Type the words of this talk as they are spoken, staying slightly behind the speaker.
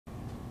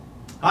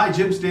Hi,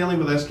 Jim Stanley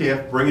with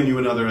SKF, bringing you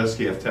another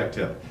SKF Tech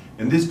Tip.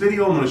 In this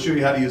video, I'm going to show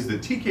you how to use the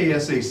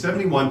TKSA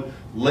 71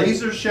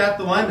 laser shaft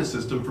alignment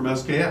system from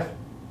SKF.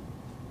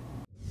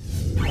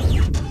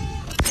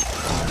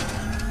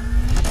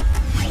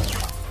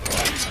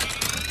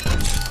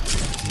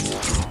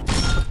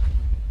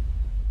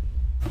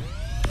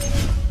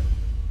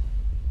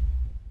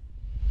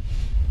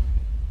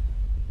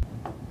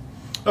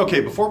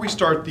 Okay, before we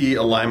start the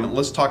alignment,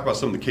 let's talk about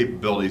some of the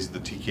capabilities of the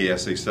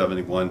TKSA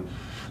 71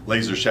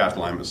 laser shaft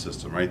alignment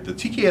system, right? The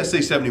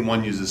TKSA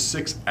 71 uses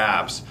 6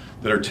 apps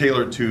that are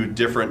tailored to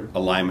different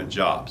alignment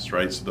jobs,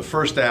 right? So the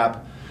first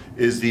app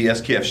is the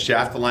SKF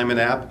shaft alignment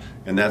app,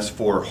 and that's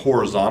for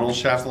horizontal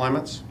shaft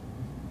alignments.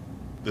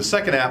 The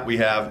second app we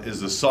have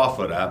is the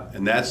sawfoot app,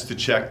 and that's to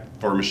check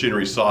for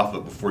machinery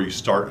sawfoot before you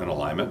start an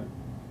alignment.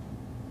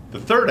 The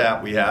third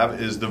app we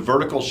have is the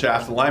vertical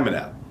shaft alignment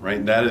app,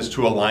 right? That is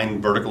to align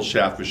vertical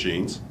shaft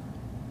machines.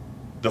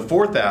 The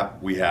fourth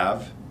app we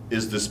have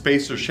is the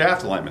spacer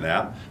shaft alignment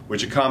app,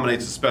 which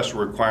accommodates the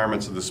special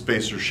requirements of the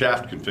spacer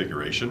shaft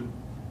configuration.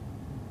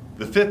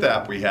 The fifth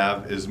app we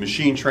have is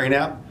machine train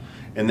app,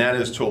 and that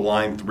is to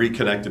align 3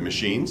 connected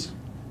machines.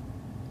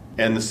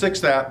 And the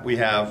sixth app we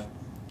have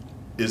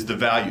is the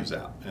values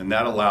app, and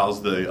that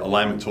allows the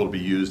alignment tool to be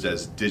used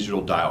as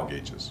digital dial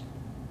gauges.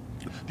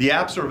 The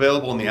apps are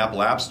available in the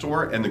Apple App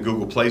Store and the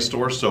Google Play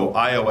Store, so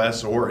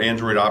iOS or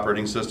Android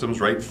operating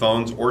systems, right,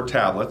 phones or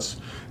tablets.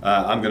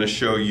 I'm going to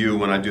show you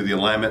when I do the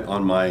alignment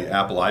on my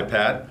Apple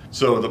iPad.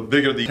 So the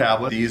bigger the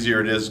tablet, the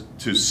easier it is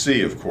to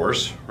see, of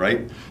course,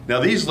 right? Now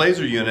these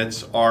laser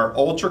units are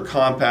ultra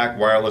compact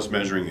wireless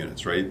measuring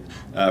units, right,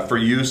 for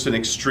use in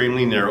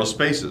extremely narrow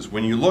spaces.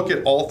 When you look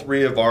at all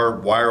 3 of our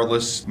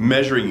wireless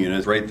measuring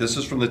units, right, this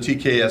is from the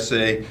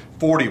TKSA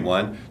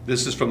 41,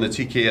 this is from the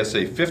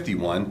TKSA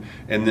 51,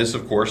 and this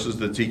of course is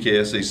the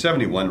TKSA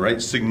 71,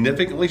 right,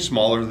 significantly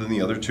smaller than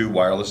the other 2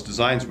 wireless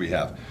designs we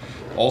have.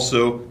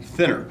 Also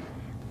thinner.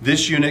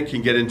 This unit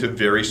can get into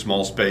very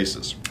small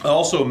spaces.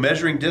 Also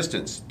measuring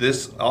distance.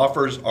 This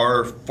offers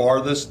our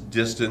farthest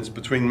distance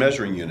between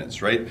measuring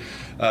units, right?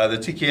 The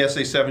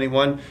TKSA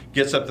 71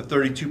 gets up to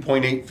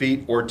 32.8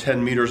 feet or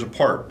 10 meters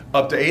apart.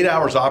 Up to 8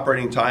 hours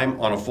operating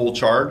time on a full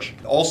charge.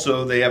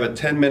 Also, they have a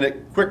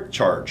 10-minute quick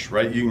charge,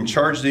 right? You can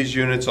charge these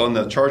units on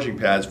the charging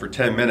pads for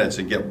 10 minutes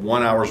and get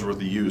 1 hour's worth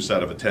of use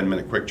out of a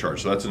 10-minute quick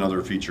charge. So that's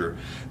another feature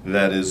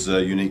that is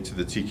unique to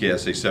the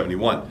TKSA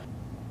 71.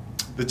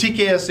 The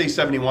TKSA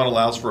 71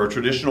 allows for a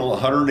traditional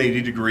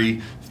 180-degree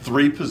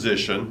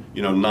 3-position,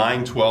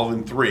 9, 12,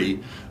 and 3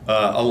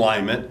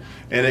 alignment,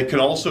 and it can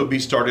also be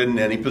started in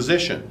any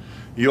position.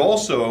 You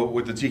also,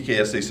 with the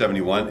TKSA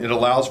 71, it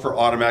allows for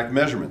automatic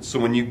measurements. So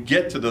when you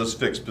get to those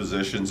fixed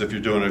positions, if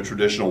you're doing a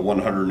traditional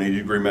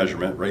 180-degree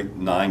measurement, right,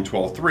 9,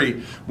 12,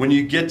 3, when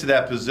you get to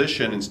that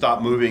position and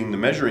stop moving the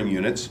measuring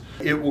units,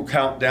 it will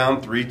count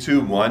down 3,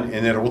 2, 1,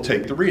 and it will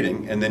take the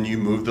reading, and then you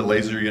move the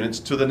laser units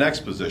to the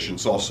next position.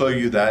 So I'll show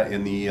you that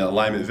in the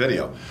alignment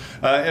video.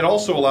 It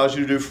also allows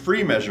you to do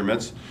free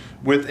measurements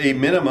with a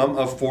minimum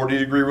of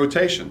 40-degree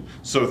rotation.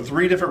 So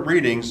 3 different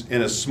readings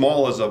in as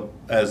small as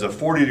a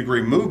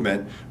 40-degree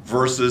movement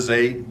versus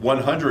a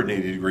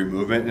 180-degree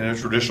movement in a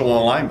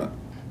traditional alignment.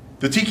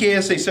 The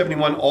TKSA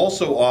 71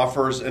 also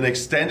offers an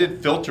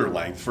extended filter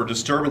length for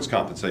disturbance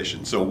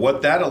compensation. So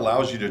what that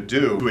allows you to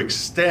do to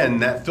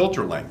extend that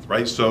filter length,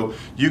 right? So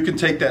you can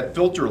take that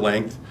filter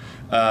length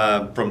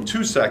from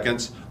 2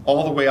 seconds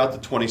all the way out to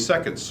 20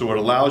 seconds. So it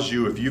allows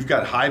you, if you've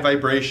got high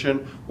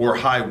vibration or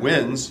high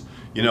winds,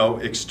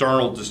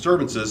 external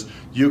disturbances,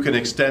 you can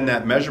extend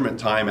that measurement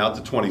time out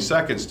to 20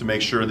 seconds to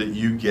make sure that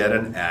you get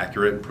an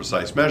accurate and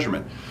precise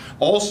measurement.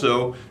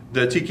 Also,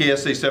 the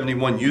TKSA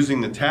 71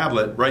 using the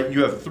tablet, right,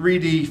 you have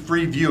 3D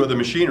free view of the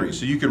machinery,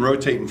 so you can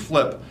rotate and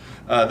flip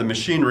the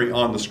machinery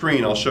on the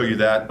screen. I'll show you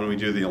that when we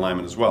do the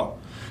alignment as well.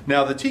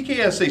 Now the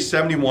TKSA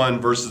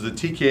 71 versus the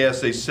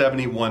TKSA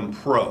 71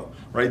 Pro,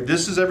 right,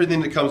 this is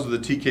everything that comes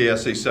with the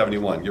TKSA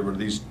 71. Get rid of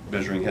these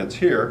measuring heads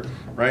here,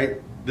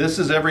 right? This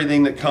is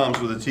everything that comes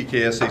with the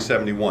TKSA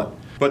 71.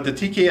 But the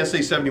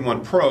TKSA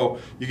 71 Pro,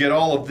 you get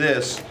all of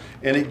this,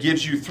 and it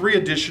gives you 3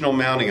 additional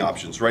mounting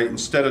options, right?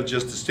 Instead of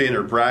just a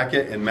standard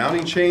bracket and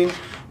mounting chain,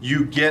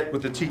 you get,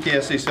 with the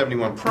TKSA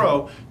 71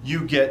 Pro,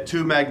 you get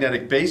 2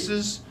 magnetic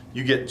bases,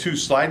 you get 2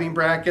 sliding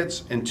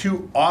brackets and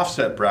 2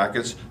 offset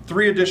brackets,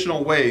 3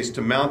 additional ways to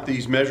mount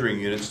these measuring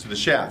units to the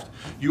shaft.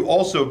 You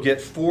also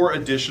get 4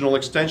 additional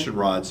extension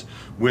rods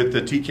with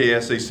the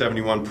TKSA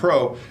 71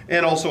 Pro,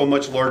 and also a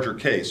much larger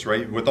case,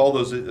 right? With all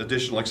those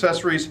additional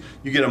accessories,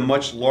 you get a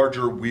much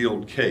larger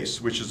wheeled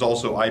case, which is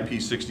also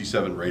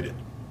IP67 rated.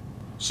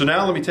 So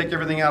now let me take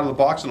everything out of the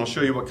box and I'll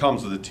show you what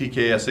comes with the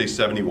TKSA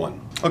 71.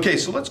 Okay,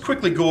 so let's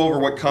quickly go over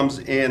what comes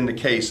in the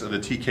case of the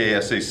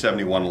TKSA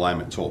 71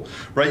 alignment tool.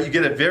 Right, you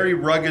get a very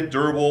rugged,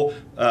 durable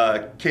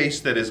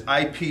case that is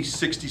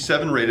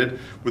IP67 rated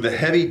with a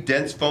heavy,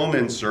 dense foam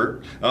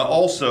insert.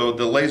 Also,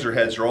 the laser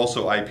heads are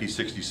also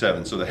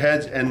IP67. So the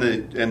heads and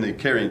the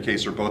carrying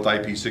case are both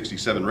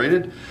IP67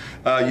 rated.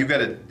 You've got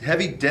a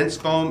heavy, dense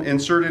foam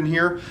insert in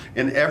here,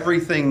 and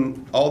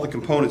everything, all the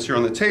components here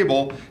on the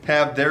table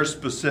have their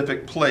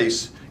specific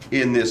place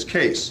in this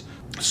case.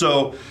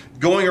 So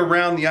going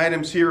around the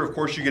items here, of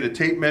course, you get a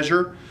tape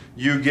measure,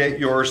 you get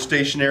your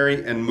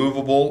stationary and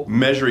movable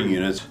measuring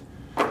units,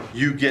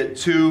 you get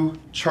 2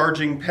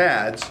 charging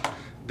pads.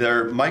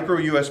 They're micro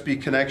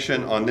USB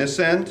connection on this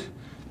end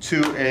to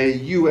a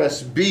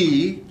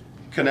USB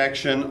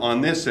connection on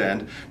this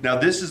end. Now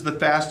this is the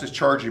fastest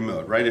charging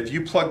mode, right? If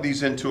you plug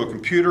these into a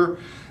computer,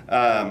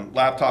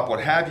 laptop, what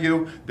have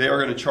you, they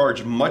are going to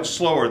charge much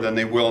slower than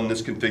they will in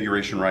this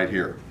configuration right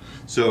here.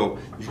 So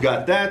you've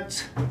got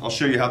that. I'll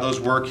show you how those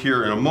work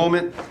here in a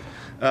moment.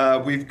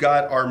 We've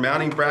got our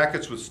mounting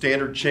brackets with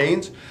standard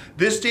chains.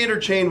 This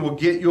standard chain will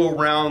get you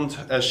around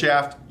a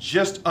shaft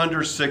just under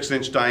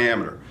 6-inch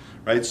diameter,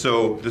 right?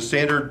 So the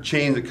standard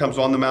chain that comes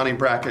on the mounting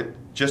bracket,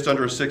 just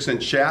under a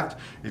 6-inch shaft.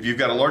 If you've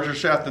got a larger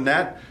shaft than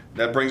that,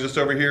 that brings us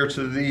over here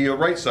to the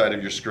right side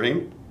of your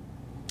screen.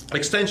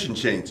 Extension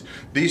chains.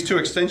 These 2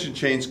 extension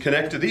chains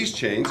connect to these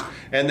chains,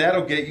 and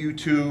that'll get you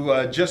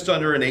to just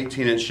under an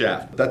 18-inch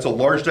shaft. That's a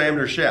large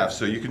diameter shaft,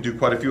 so you can do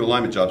quite a few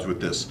alignment jobs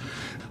with this.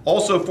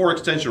 Also 4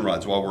 extension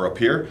rods while we're up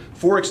here.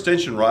 4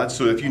 extension rods,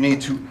 so if you need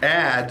to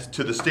add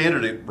to the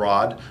standard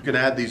rod, you can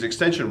add these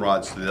extension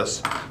rods to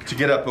this to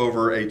get up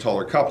over a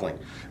taller coupling.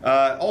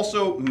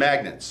 Also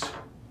magnets.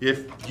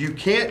 If you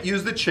can't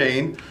use the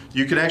chain,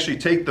 you can actually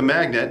take the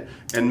magnet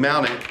and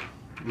mount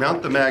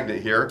the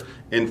magnet here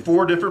in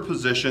 4 different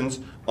positions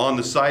on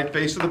the side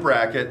face of the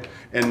bracket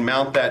and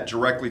mount that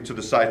directly to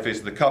the side face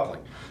of the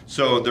coupling.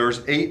 So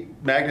there's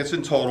 8 magnets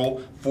in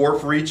total, 4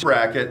 for each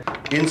bracket.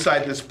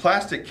 Inside this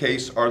plastic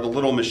case are the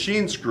little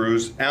machine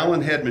screws,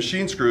 Allen head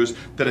machine screws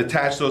that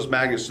attach those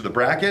magnets to the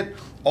bracket.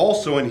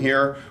 Also in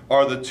here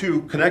are the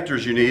 2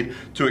 connectors you need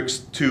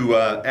to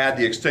add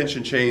the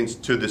extension chains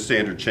to the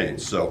standard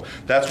chains. So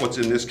that's what's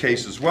in this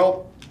case as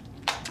well.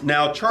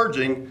 Now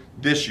charging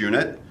this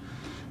unit,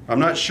 I'm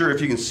not sure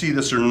if you can see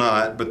this or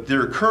not, but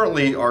there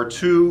currently are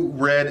 2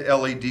 red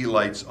LED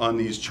lights on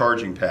these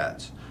charging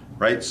pads,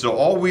 right? So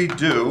all we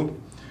do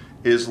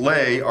is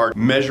lay our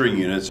measuring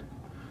units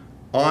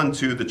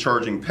onto the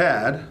charging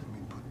pad. Let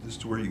me put this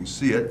to where you can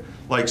see it,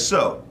 like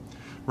so,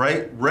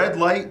 right? Red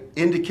light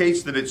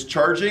indicates that it's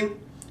charging.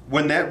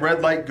 When that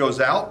red light goes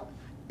out,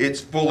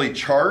 it's fully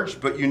charged,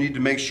 but you need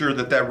to make sure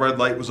that that red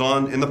light was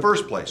on in the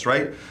first place,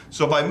 right?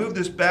 So if I move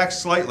this back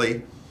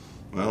slightly,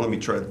 well, let me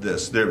try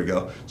this. There we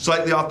go.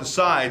 Slightly off the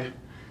side,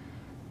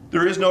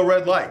 there is no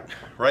red light,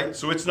 right?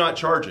 So it's not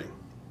charging.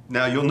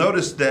 Now you'll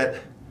notice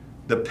that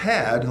the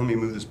pad, let me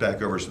move this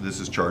back over so this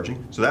is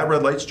charging. So that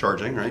red light's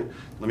charging, right?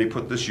 Let me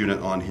put this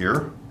unit on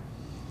here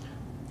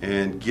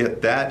and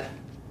get that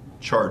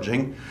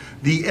charging.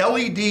 The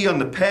LED on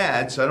the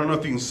pads, I don't know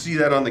if you can see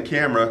that on the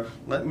camera.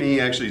 Let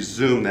me actually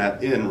zoom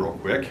that in real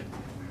quick.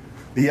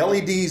 The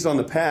LEDs on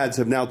the pads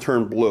have now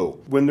turned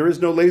blue. When there is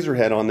no laser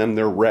head on them,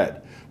 they're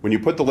red. When you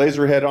put the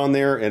laser head on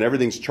there and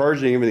everything's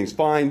charging, everything's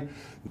fine,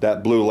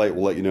 that blue light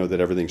will let you know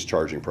that everything's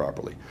charging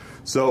properly.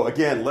 So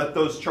again, let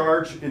those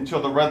charge until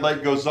the red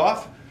light goes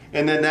off,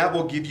 and then that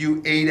will give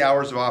you 8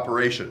 hours of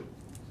operation,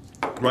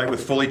 right,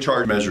 with fully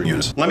charged measuring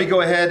units. Let me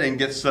go ahead and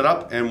get set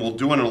up and we'll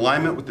do an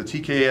alignment with the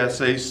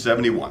TKSA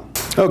 71.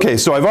 Okay,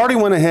 so I've already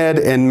went ahead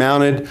and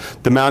mounted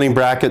the mounting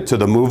bracket to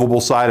the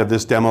movable side of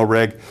this demo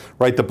rig,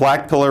 right? The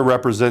black pillar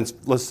represents,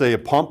 let's say, a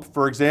pump,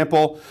 for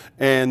example,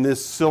 and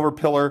this silver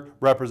pillar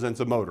represents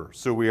a motor.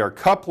 So we are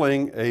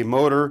coupling a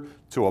motor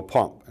to a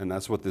pump, and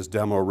that's what this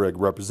demo rig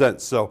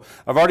represents. So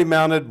I've already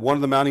mounted one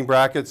of the mounting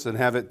brackets and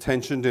have it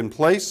tensioned in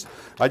place.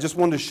 I just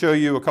wanted to show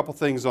you a couple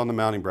things on the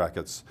mounting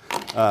brackets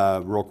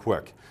real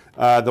quick.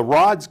 The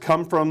rods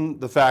come from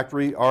the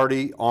factory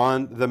already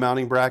on the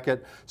mounting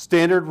bracket.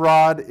 Standard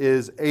rod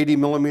is 80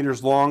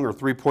 millimeters long or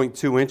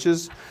 3.2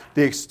 inches.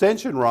 The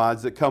extension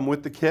rods that come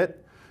with the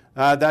kit,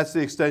 that's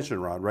the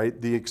extension rod, right?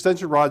 The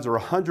extension rods are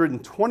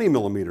 120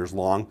 millimeters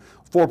long,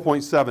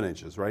 4.7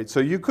 inches, right?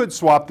 So you could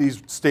swap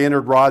these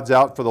standard rods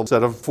out for the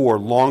set of 4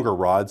 longer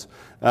rods,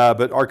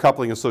 but our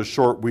coupling is so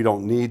short we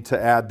don't need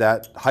to add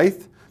that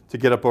height to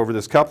get up over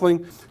this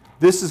coupling.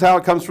 This is how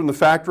it comes from the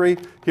factory.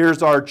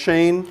 Here's our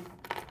chain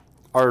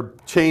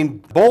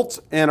bolt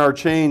and our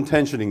chain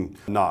tensioning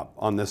knob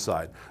on this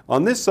side.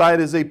 On this side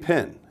is a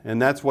pin,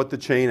 and that's what the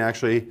chain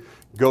actually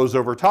goes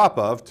over top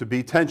of to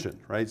be tensioned,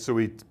 right? So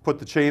we put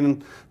the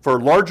chain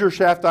for larger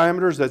shaft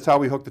diameters, that's how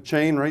we hook the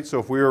chain, right? So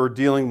if we were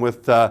dealing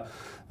with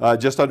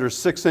just under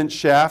 6-inch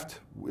shaft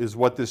is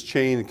what this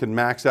chain can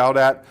max out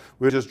at,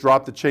 we just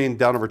drop the chain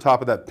down over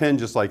top of that pin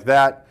just like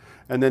that,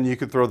 and then you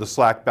could throw the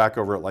slack back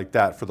over it like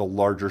that for the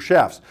larger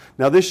shafts.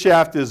 Now this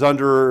shaft is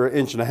under 1.5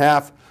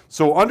 inches,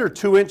 so under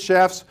 2-inch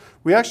shafts,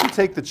 we actually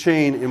take the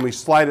chain and we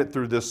slide it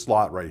through this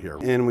slot right here.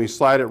 And we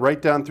slide it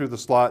right down through the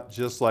slot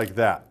just like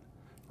that,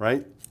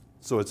 right?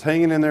 So it's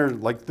hanging in there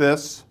like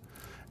this,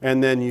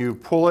 and then you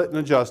pull it and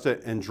adjust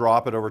it and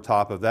drop it over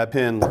top of that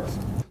pin.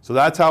 So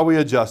that's how we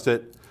adjust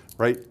it,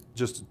 right?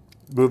 Just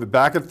move it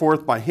back and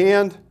forth by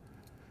hand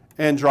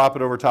and drop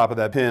it over top of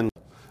that pin.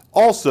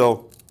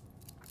 Also,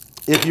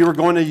 if you were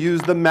going to use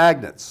the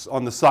magnets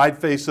on the side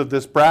face of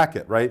this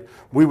bracket, right,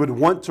 we would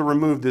want to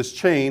remove this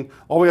chain.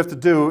 All we have to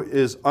do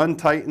is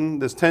untighten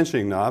this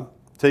tensioning knob,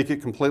 take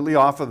it completely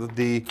off of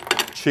the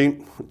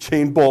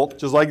chain bolt,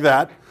 just like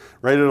that,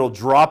 right? It'll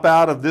drop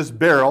out of this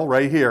barrel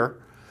right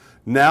here.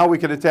 Now we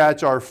can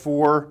attach our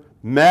 4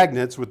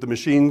 magnets with the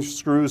machine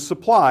screws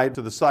supplied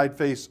to the side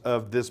face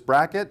of this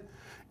bracket,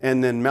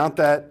 and then mount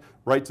that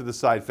right to the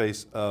side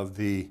face of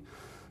the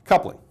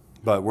coupling.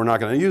 But we're not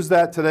going to use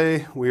that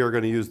today. We are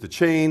going to use the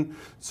chain.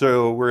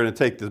 So we're going to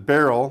take the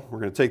barrel, we're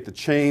going to take the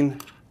chain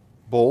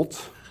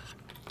bolt,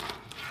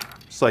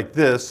 just like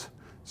this,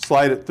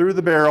 slide it through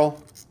the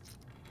barrel,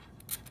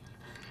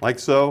 like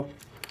so,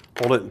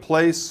 hold it in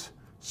place,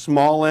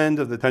 small end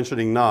of the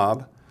tensioning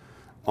knob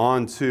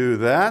onto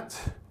that,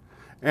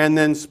 and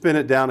then spin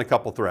it down a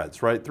couple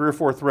threads, right? 3 or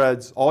 4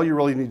 threads, all you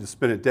really need to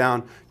spin it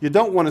down. You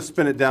don't want to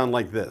spin it down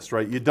like this,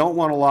 right? You don't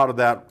want a lot of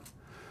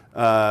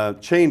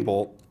that chain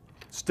bolt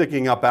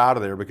sticking up out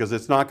of there, because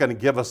it's not going to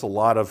give us a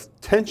lot of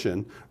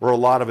tension or a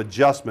lot of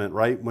adjustment,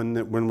 right,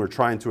 when we're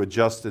trying to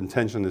adjust and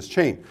tension this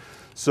chain.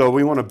 So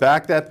we want to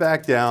back that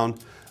back down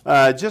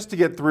just to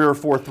get 3 or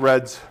 4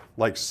 threads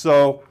like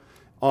so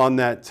on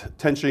that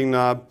tensioning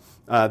knob.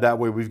 That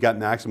way we've got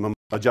maximum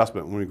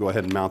adjustment when we go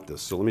ahead and mount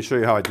this. So let me show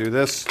you how I do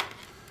this.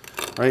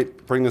 Right,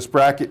 bring this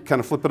bracket, kind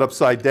of flip it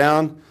upside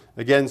down.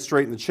 Again,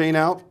 straighten the chain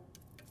out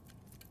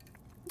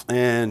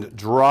and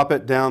drop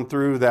it down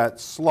through that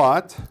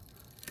slot,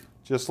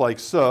 just like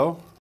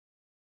so.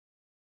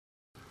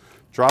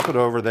 Drop it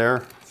over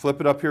there,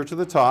 flip it up here to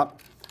the top,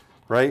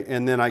 right?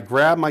 And then I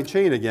grab my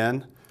chain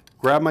again,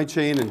 grab my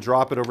chain and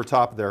drop it over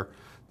top of there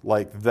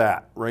like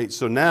that, right?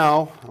 So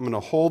now I'm going to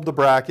hold the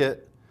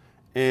bracket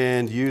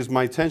and use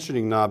my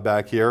tensioning knob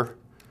back here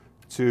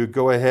to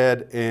go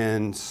ahead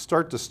and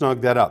start to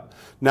snug that up.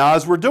 Now,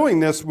 as we're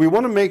doing this, we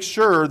want to make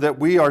sure that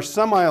we are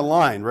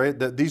semi-aligned, right?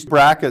 That these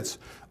brackets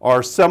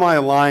are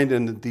semi-aligned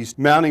and these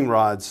mounting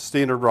rods,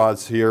 standard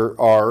rods here,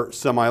 are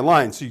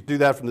semi-aligned. So you do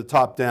that from the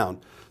top down.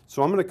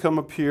 So I'm going to come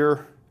up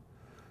here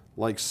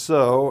like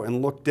so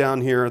and look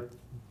down here,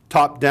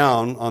 top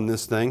down on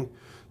this thing,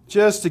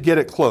 just to get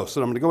it close.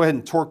 And I'm going to go ahead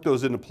and torque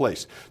those into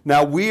place.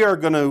 Now, we are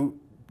going to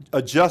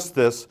adjust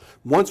this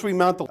once we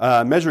mount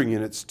the measuring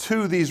units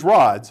to these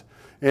rods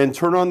and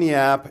turn on the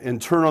app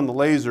and turn on the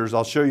lasers.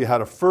 I'll show you how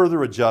to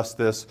further adjust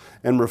this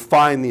and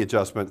refine the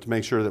adjustment to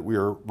make sure that we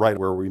are right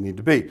where we need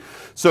to be.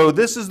 So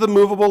this is the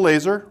movable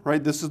laser,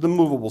 right? This is the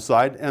movable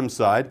side, M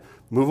side.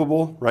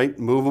 Movable, right?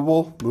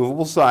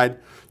 Movable side.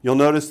 You'll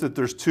notice that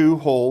there's 2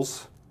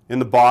 holes in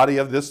the body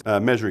of this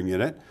measuring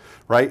unit,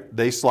 right?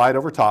 They slide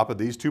over top of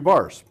these 2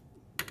 bars.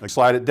 I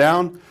slide it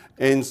down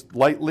and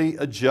lightly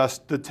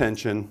adjust the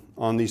tension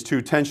on these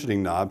 2 tensioning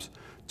knobs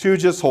to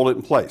just hold it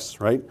in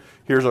place, right?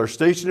 Here's our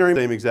stationary,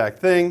 same exact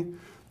thing,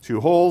 2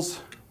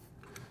 holes,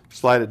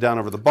 slide it down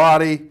over the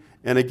body.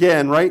 And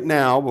again, right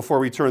now, before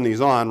we turn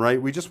these on,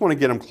 right, we just want to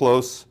get them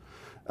close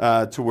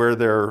to where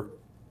they're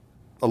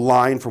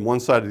aligned from one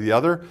side to the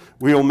other.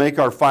 We will make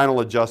our final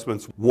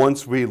adjustments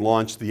once we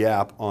launch the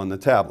app on the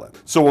tablet.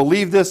 So we'll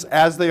leave this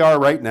as they are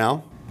right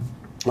now.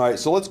 All right,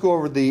 so let's go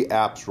over the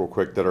apps real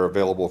quick that are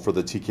available for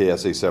the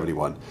TKSA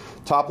 71.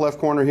 Top left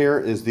corner here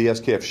is the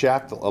SKF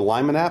shaft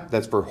alignment app.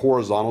 That's for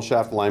horizontal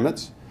shaft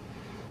alignments.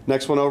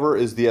 Next one over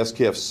is the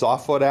SKF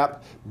softfoot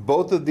app.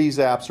 Both of these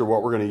apps are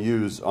what we're going to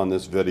use on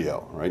this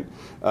video, right?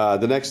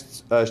 The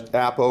next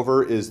app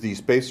over is the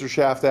spacer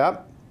shaft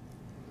app.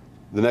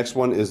 The next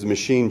one is the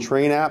machine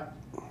train app,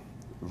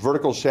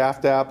 vertical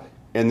shaft app,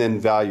 and then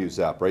values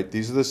app, right?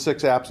 These are the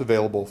 6 apps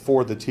available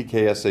for the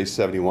TKSA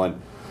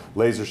 71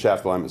 laser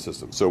shaft alignment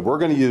system. So we're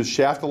going to use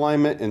shaft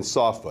alignment and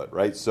softfoot,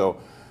 right? So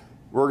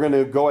we're going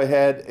to go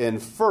ahead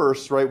and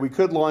first, right, we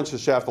could launch the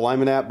shaft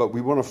alignment app, but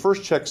we want to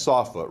first check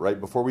softfoot, right?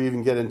 Before we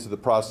even get into the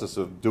process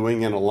of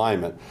doing an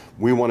alignment,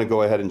 we want to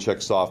go ahead and check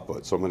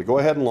softfoot. So I'm going to go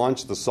ahead and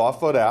launch the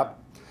softfoot app.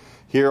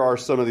 Here are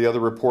some of the other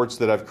reports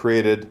that I've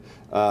created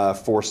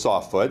for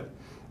softfoot.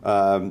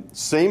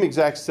 Same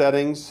exact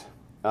settings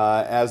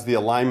as the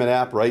alignment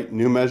app, right?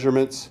 New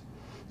measurements,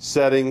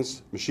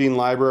 settings, machine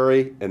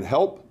library, and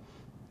help.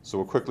 So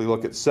we'll quickly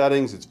look at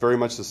settings. It's very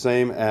much the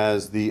same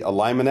as the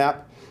alignment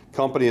app.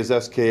 Company is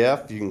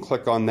SKF. You can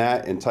click on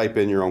that and type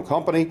in your own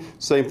company.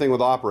 Same thing with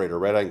operator,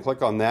 right? I can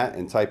click on that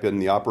and type in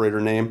the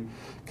operator name.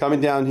 Coming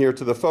down here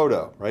to the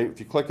photo, right? If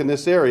you click in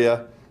this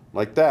area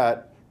like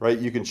that, right,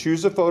 you can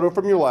choose a photo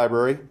from your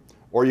library,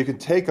 or you can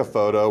take a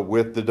photo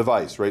with the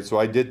device, right? So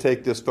I did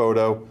take this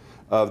photo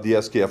of the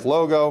SKF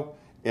logo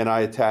and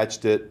I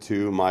attached it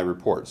to my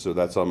report. So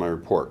that's on my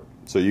report.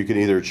 So you can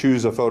either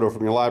choose a photo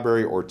from your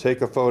library or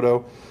take a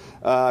photo.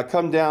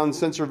 Come down,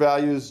 sensor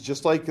values,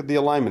 just like the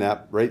alignment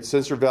app, right?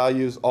 Sensor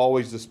values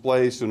always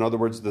display. So in other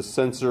words, the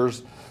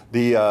sensors,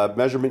 the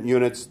measurement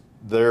units,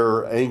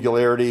 their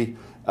angularity,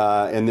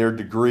 and their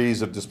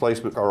degrees of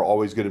displacement are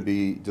always going to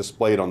be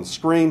displayed on the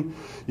screen.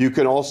 You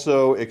can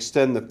also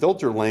extend the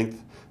filter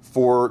length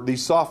for the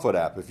softfoot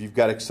app. If you've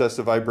got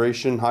excessive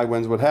vibration, high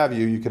winds, what have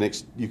you,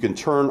 you can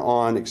turn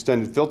on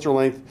extended filter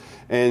length,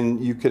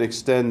 and you can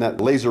extend that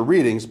laser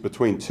readings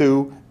between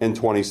 2 and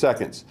 20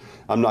 seconds.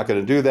 I'm not going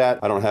to do that.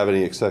 I don't have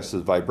any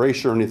excessive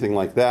vibration or anything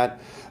like that.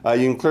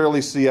 You can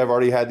clearly see I've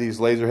already had these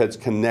laser heads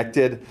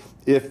connected.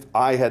 If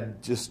I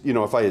had just,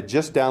 if I had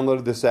just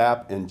downloaded this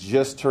app and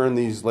just turned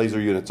these laser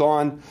units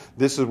on,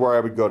 this is where I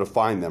would go to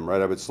find them,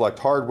 right? I would select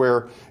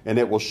hardware and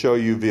it will show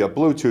you via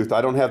Bluetooth.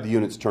 I don't have the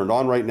units turned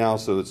on right now,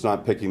 so it's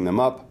not picking them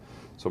up.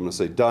 So I'm going to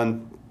say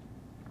done.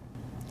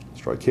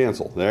 Let's try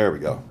cancel. There we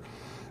go.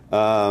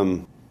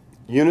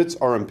 Units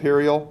are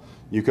imperial.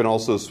 You can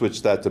also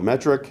switch that to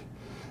metric.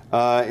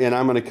 And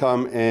I'm going to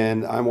come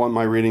and I want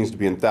my readings to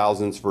be in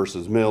thousandths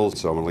versus mils,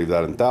 so I'm going to leave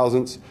that in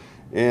thousandths.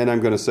 And I'm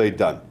going to say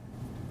done.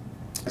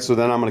 So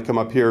then I'm going to come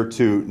up here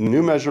to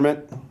new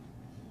measurement,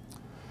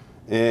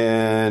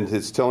 and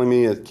it's telling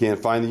me it can't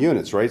find the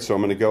units, right? So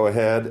I'm going to go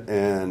ahead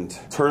and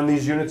turn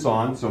these units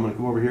on. So I'm going to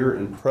come over here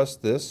and press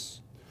this.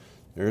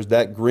 There's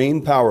that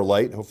green power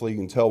light. Hopefully you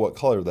can tell what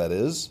color that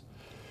is.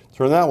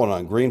 Turn that one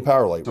on, green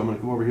power light. So I'm going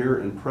to come over here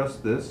and press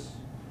this.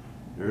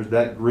 There's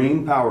that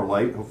green power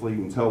light. Hopefully you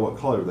can tell what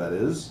color that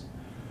is.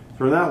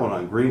 Turn that one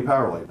on, green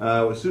power light.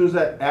 As soon as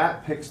that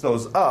app picks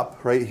those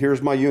up, right,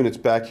 here's my units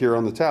back here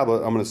on the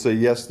tablet. I'm going to say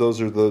yes, those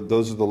are the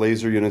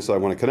laser units I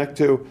want to connect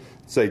to.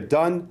 Say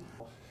done.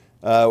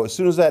 As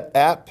soon as that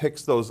app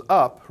picks those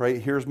up, right,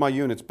 here's my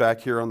units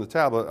back here on the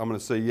tablet. I'm going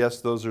to say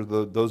yes, those are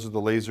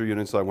the laser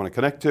units I want to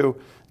connect to.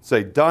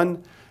 Say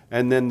done,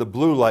 and then the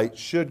blue light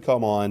should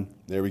come on.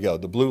 There we go.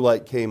 The blue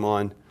light came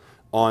on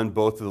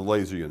both of the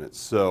laser units.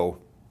 So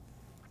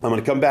I'm going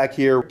to come back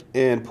here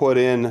and put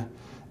in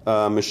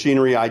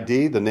machinery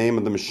ID, the name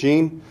of the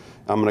machine.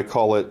 I'm going to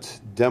call it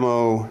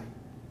demo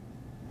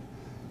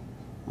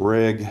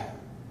rig,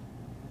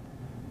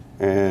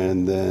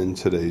 and then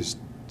today's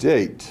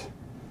date,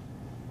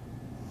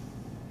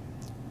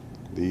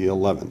 the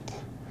 11th.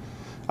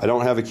 I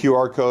don't have a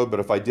QR code,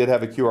 but if I did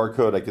have a QR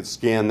code, I could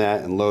scan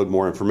that and load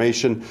more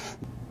information.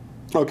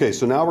 Okay,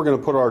 so now we're going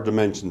to put our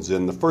dimensions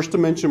in. The first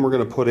dimension we're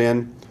going to put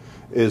in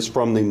is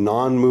from the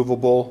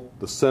non-movable,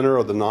 the center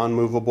of the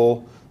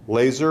non-movable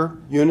laser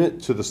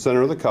unit to the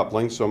center of the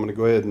coupling. So I'm going to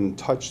go ahead and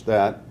touch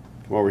that,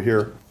 come over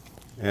here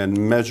and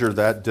measure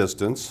that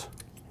distance.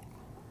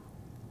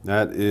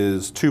 That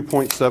is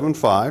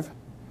 2.75.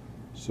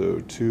 So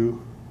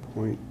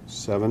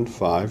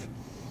 2.75,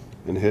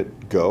 and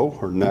hit go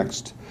or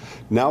next.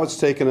 Now it's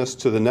taken us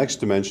to the next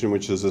dimension,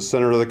 which is the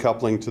center of the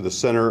coupling to the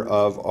center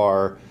of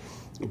our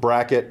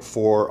bracket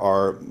for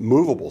our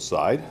movable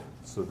side.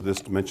 So this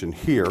dimension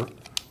here,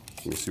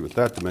 let me see what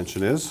that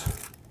dimension is.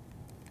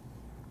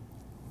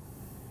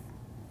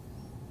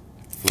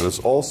 That is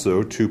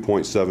also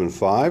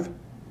 2.75.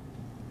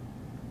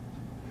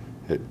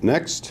 Hit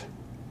next.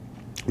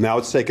 Now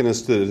it's taken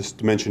us to this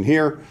dimension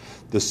here,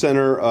 the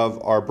center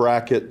of our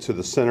bracket to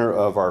the center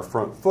of our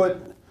front foot.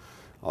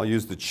 I'll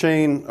use the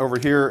chain over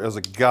here as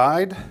a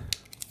guide.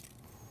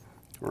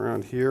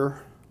 Around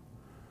here.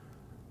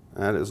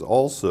 That is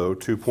also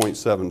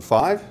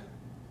 2.75.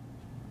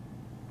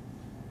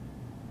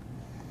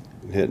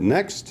 Hit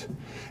next.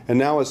 And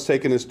now it's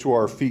taken us to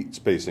our feet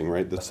spacing,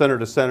 right? The center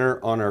to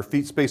center on our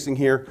feet spacing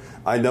here,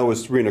 I know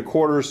is 3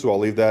 1/4, so I'll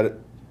leave that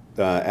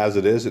as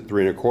it is at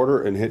 3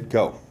 1/4 and hit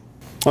go.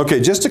 Okay,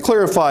 just to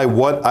clarify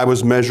what I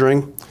was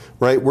measuring,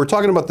 right? We're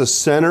talking about the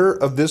center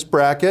of this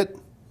bracket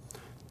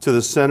to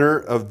the center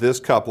of this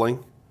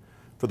coupling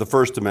for the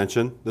first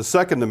dimension. The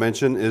second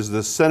dimension is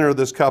the center of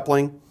this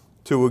coupling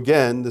to,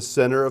 again, the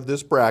center of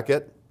this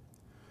bracket,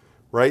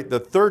 right? The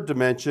third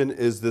dimension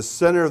is the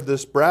center of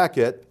this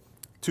bracket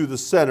to the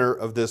center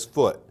of this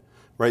foot,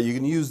 right? You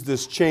can use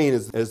this chain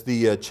as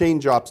the chain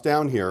drops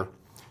down here.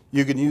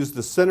 You can use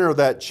the center of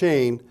that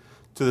chain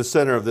to the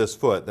center of this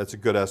foot. That's a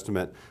good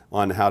estimate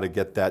on how to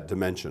get that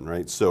dimension,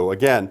 right? So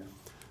again,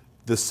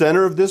 the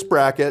center of this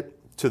bracket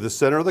to the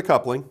center of the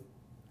coupling.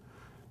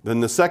 Then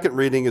the second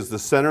reading is the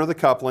center of the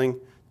coupling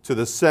to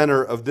the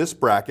center of this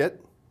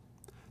bracket.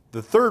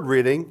 The third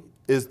reading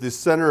is the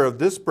center of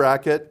this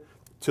bracket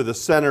to the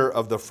center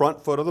of the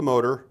front foot of the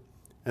motor.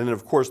 And then,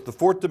 of course, the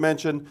fourth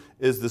dimension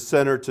is the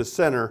center to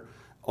center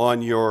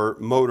on your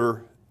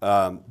motor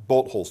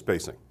bolt hole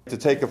spacing. To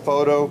take a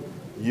photo,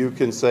 you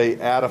can say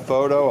add a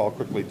photo. I'll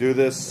quickly do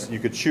this. You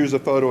could choose a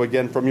photo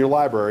again from your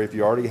library if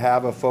you already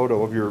have a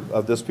photo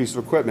of this piece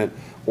of equipment,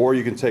 or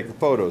you can take a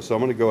photo. So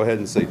I'm going to go ahead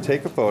and say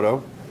take a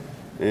photo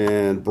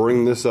and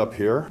bring this up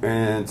here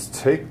and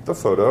take the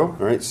photo. All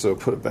right, so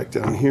put it back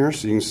down here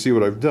so you can see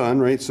what I've done,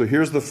 right? So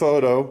here's the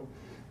photo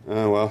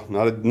Well,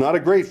 not a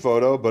great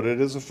photo, but it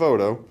is a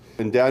photo.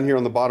 And down here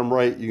on the bottom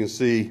right, you can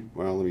see,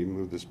 well, let me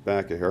move this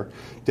back a hair.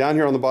 Down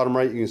here on the bottom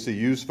right, you can see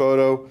use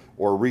photo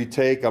or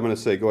retake. I'm going to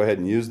say go ahead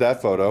and use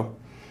that photo.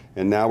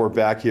 And now we're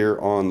back here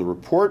on the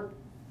report.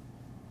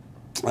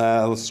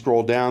 Let's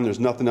scroll down. There's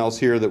nothing else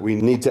here that we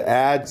need to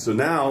add. So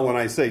now when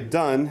I say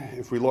done,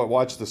 if we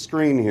watch the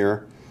screen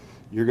here,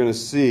 you're going to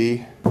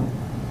see,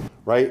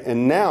 right?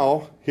 And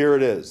now here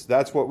it is.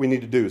 That's what we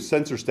need to do,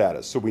 sensor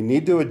status. So we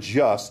need to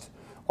adjust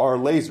our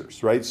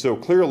lasers, right? So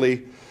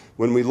clearly,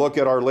 when we look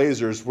at our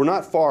lasers, we're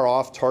not far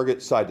off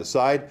target side to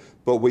side,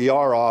 but we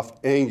are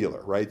off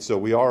angular, right? So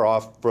we are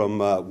off from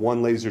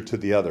one laser to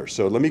the other.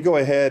 So let me go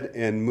ahead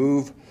and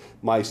move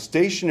my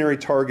stationary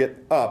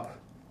target up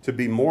to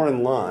be more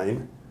in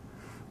line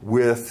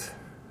with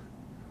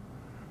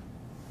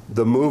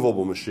the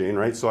movable machine,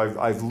 right? So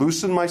I've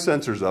loosened my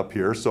sensors up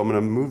here, so I'm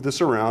going to move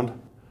this around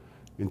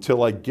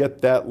until I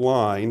get that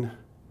line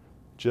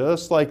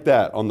just like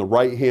that on the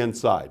right-hand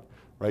side.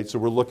 Right, so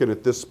we're looking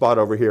at this spot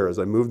over here. As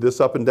I move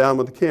this up and down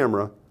with the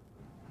camera,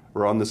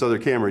 or on this other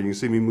camera, you can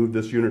see me move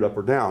this unit up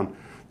or down.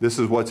 This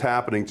is what's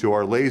happening to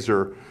our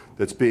laser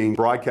that's being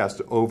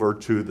broadcast over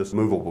to this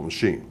movable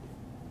machine.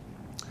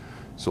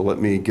 So let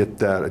me get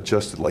that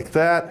adjusted like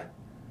that.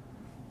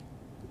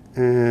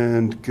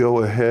 And go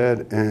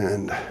ahead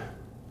and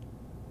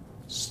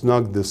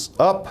snug this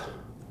up.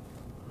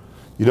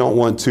 You don't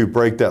want to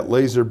break that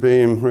laser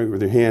beam right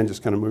with your hand.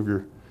 Just kind of move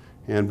your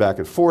hand back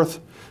and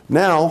forth.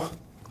 Now,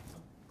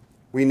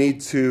 we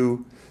need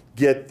to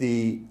get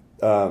the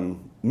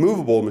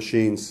movable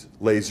machine's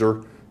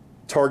laser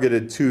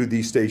targeted to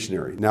the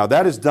stationary. Now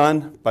that is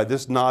done by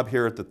this knob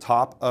here at the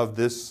top of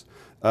this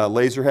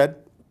laser head.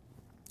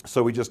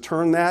 So we just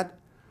turn that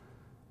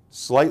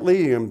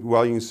slightly, and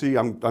well, you can see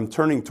I'm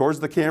turning towards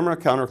the camera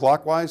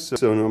counterclockwise,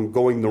 so I'm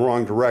going the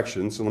wrong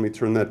direction. So let me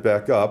turn that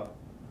back up,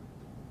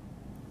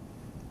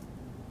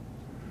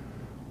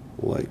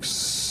 like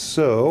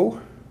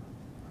so.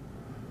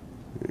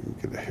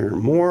 Get a hair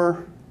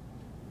more.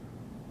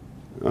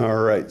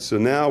 All right, so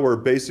now we're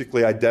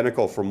basically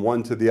identical from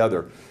one to the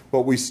other,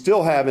 but we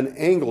still have an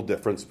angle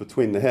difference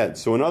between the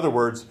heads. So in other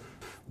words,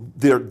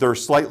 they're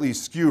slightly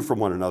skewed from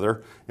one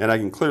another, and I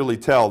can clearly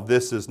tell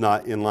this is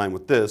not in line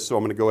with this. So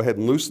I'm going to go ahead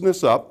and loosen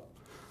this up,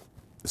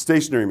 the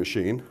stationary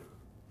machine,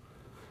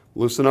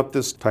 loosen up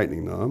this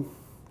tightening knob,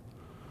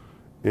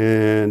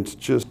 and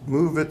just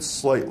move it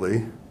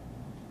slightly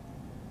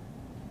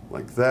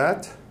like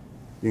that.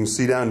 You can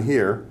see down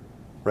here,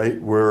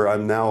 right, where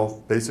I'm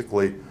now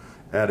basically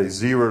at a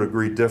 0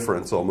 degree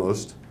difference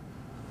almost,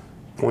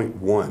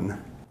 0.1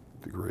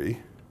 degree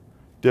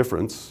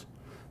difference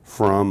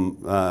from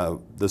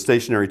the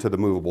stationary to the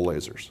movable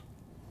lasers.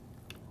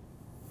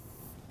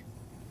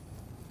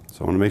 So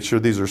I want to make sure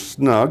these are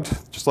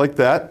snugged, just like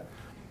that.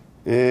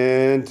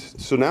 And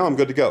so now I'm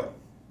good to go.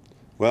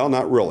 Well,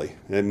 not really.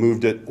 It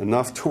moved it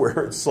enough to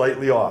where it's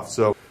slightly off.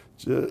 So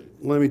just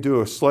let me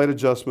do a slight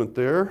adjustment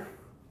there.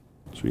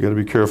 So you got to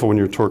be careful when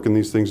you're torquing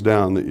these things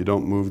down that you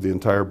don't move the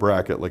entire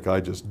bracket like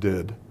I just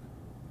did.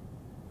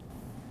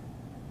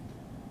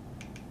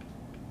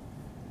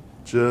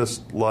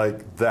 Just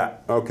like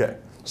that. Okay,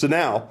 so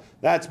now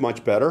that's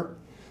much better.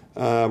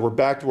 We're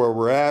back to where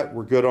we're at.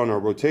 We're good on our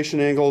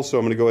rotation angle, so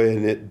I'm going to go ahead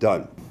and hit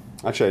done.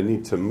 Actually, I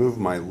need to move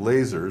my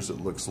lasers,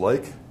 it looks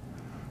like,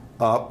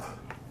 up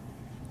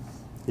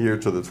here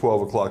to the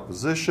 12 o'clock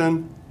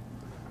position.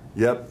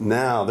 Yep,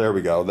 now, there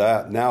we go.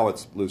 Now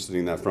it's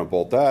loosening that front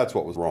bolt. That's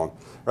what was wrong.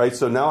 Right,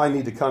 so now I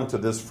need to come to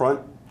this front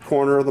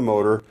corner of the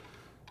motor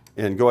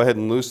and go ahead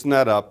and loosen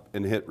that up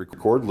and hit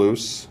record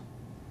loose.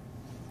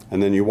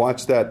 And then you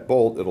watch that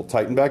bolt, it'll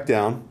tighten back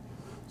down.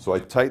 So I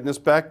tighten this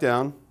back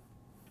down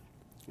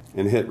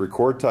and hit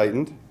record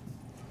tightened.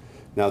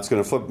 Now it's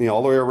going to flip me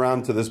all the way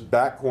around to this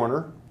back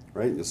corner,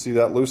 right? You'll see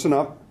that loosen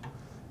up. I'm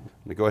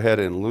going to go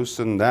ahead and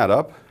loosen that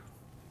up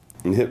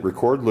and hit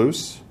record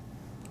loose.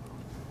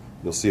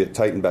 You'll see it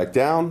tighten back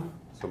down.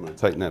 So I'm going to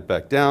tighten that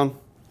back down,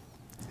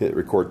 hit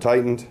record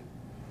tightened.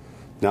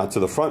 Now to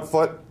the front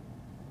foot,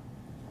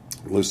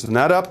 loosen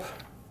that up,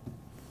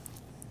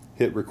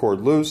 hit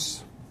record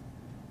loose,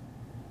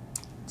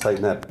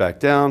 tighten that back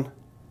down,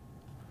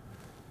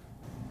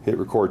 hit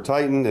record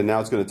tightened, and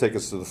now it's going to take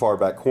us to the far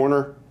back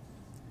corner.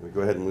 I'm going to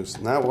go ahead and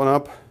loosen that one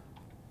up,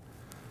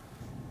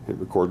 hit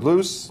record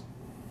loose,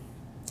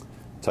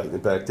 tighten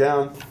it back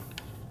down,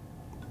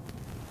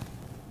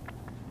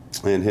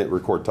 and hit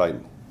record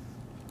tighten.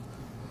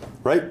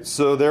 Right,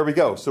 so there we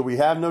go. So we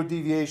have no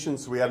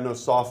deviations, so we have no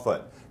soft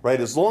foot. Right,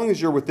 as long as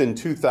you're within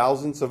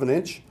 0.02 of an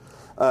inch,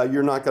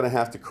 you're not going to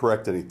have to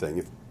correct anything.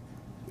 If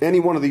any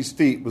one of these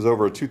feet was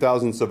over a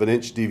 0.02 of an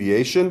inch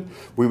deviation,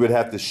 we would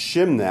have to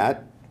shim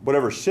that.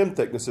 Whatever shim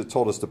thickness it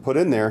told us to put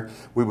in there,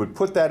 we would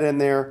put that in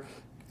there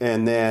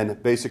and then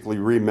basically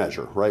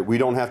remeasure. Right, we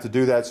don't have to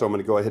do that, so I'm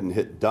going to go ahead and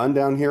hit done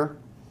down here.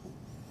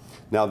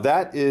 Now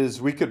that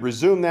is, we could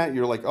resume that.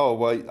 You're like, oh,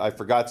 well, I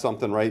forgot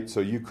something, right?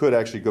 So you could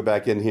actually go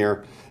back in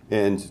here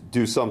and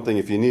do something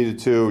if you needed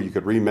to. You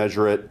could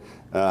remeasure it.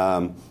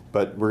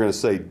 But we're going to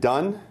say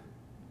done.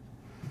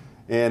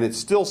 And it's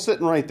still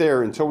sitting right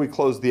there until we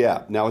close the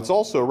app. Now it's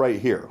also right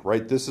here,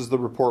 right? This is the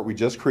report we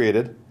just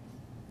created.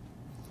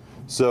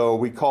 So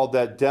we called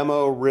that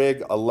Demo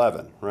Rig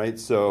 11, right?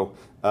 So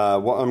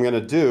what I'm going to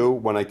do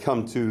when I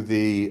come to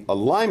the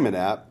alignment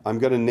app, I'm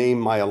going to name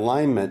my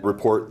alignment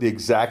report the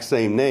exact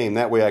same name.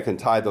 That way I can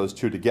tie those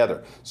two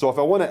together. So if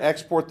I want to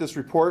export this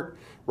report,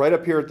 right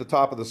up here at the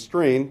top of the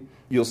screen,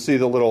 you'll see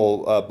the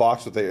little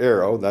box with the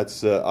arrow.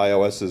 That's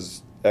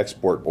iOS's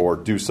export or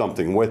do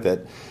something with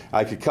it.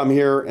 I could come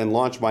here and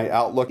launch my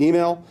Outlook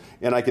email,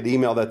 and I could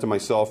email that to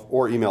myself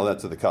or email that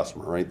to the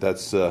customer, right?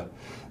 That's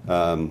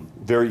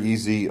very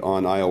easy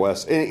on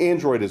iOS and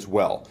Android as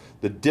well.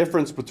 The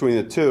difference between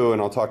the two,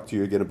 and I'll talk to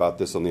you again about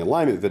this on the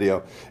alignment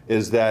video,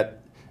 is that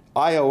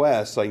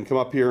iOS, I can come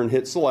up here and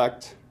hit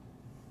select,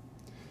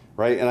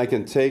 right? And I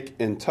can take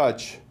and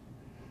touch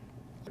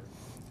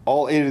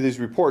all 8 of these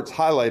reports,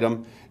 highlight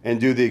them, and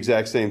do the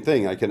exact same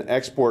thing. I can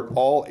export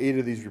all 8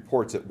 of these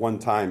reports at one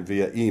time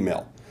via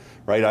email,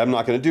 right? I'm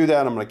not going to do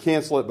that. I'm going to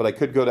cancel it, but I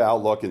could go to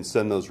Outlook and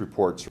send those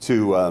reports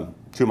to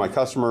my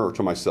customer or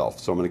to myself.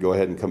 So I'm going to go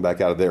ahead and come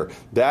back out of there.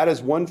 That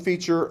is one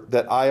feature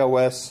that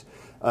iOS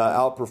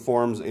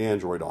outperforms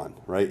Android on,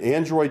 right?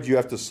 Android, you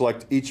have to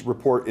select each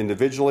report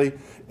individually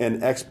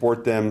and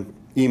export them,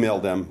 email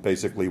them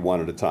basically one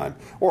at a time.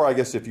 Or I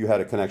guess if you had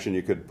a connection,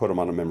 you could put them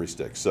on a memory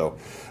stick. So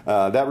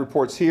that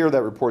report's here,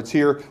 that report's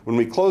here. When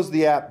we close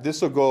the app,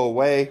 this will go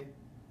away,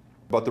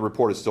 but the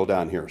report is still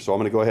down here. So I'm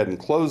going to go ahead and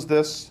close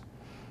this.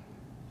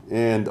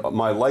 And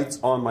my lights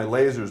on my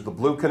lasers, the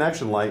blue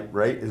connection light,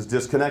 right, is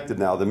disconnected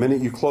now. The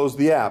minute you close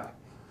the app,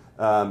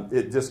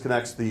 it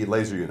disconnects the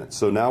laser unit.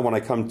 So now when I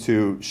come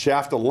to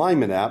Shaft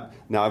Alignment app,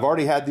 now I've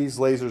already had these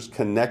lasers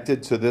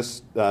connected to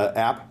this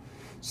app,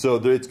 so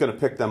it's going to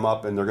pick them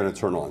up and they're going to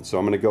turn on. So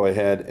I'm going to go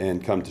ahead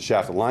and come to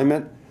Shaft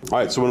Alignment. All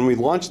right, so when we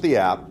launch the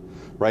app,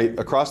 right,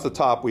 across the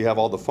top we have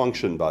all the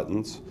function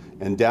buttons,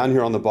 and down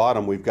here on the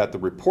bottom we've got the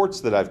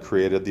reports that I've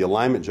created, the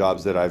alignment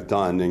jobs that I've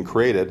done and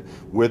created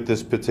with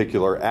this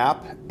particular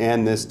app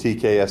and this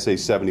TKSA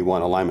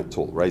 71 alignment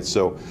tool, right?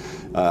 So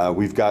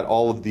we've got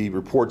all of the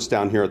reports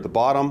down here at the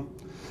bottom.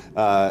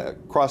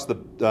 Across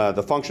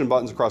the function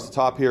buttons across the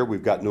top here,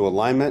 we've got new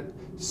alignment,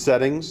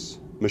 settings,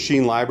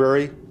 machine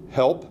library,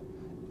 help,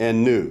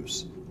 and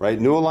news. Right?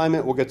 New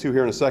alignment we'll get to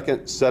here in a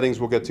second. Settings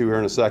we'll get to here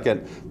in a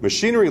second.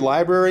 Machinery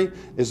library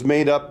is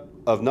made up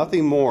of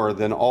nothing more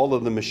than all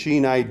of the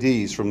machine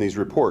IDs from these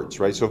reports,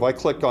 right? So if I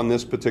click on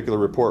this particular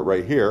report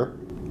right here,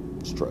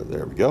 let's try,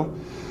 there we go.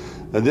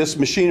 And this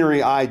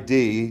machinery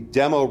ID,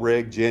 Demo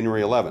Rig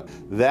January 11th,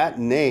 that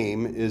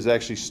name is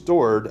actually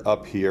stored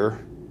up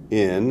here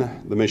in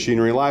the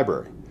machinery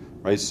library,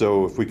 right?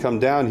 So if we come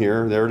down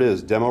here, there it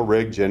is, Demo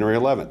Rig January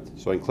 11th.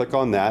 So I can click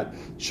on that,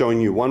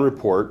 showing you one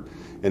report.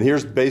 And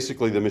here's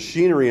basically the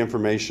machinery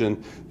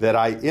information that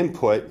I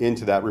input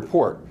into that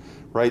report,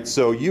 right?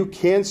 So you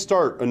can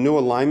start a new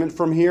alignment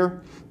from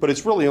here, but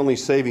it's really only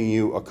saving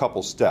you a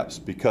couple steps,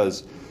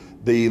 because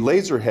the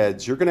laser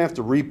heads, you're going to have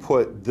to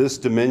re-put this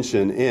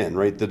dimension in,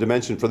 right? The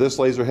dimension for this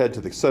laser head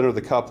to the center of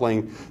the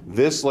coupling,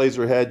 this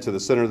laser head to the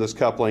center of this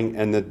coupling,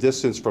 and the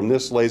distance from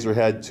this laser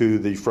head to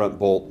the front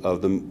bolt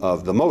of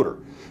the motor,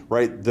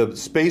 right? The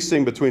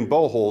spacing between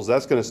bowl holes,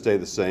 that's going to stay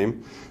the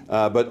same.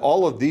 But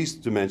all of these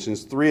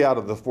dimensions, 3 out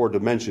of the 4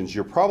 dimensions,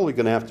 you're probably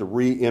going to have to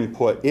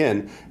re-input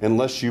in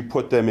unless you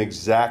put them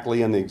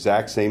exactly in the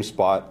exact same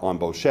spot on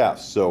both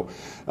shafts. So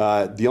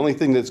the only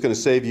thing that's going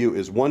to save you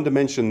is one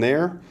dimension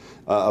there.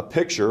 A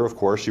picture, of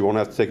course, you won't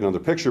have to take another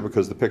picture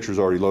because the picture is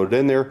already loaded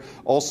in there.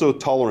 Also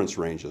tolerance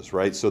ranges,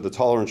 right? So the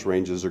tolerance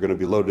ranges are going to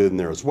be loaded in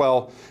there as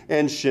well.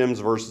 And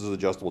shims versus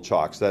adjustable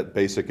chocks, that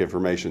basic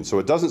information. So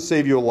it doesn't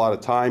save you a lot of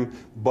time,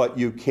 but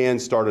you can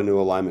start a new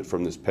alignment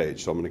from this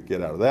page. So I'm going to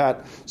get out of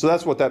that. So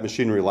that's what that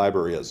machinery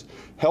library is.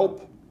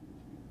 Help.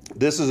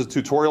 This is a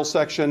tutorial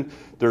section.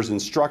 There's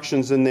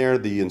instructions in there,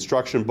 the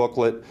instruction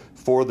booklet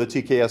for the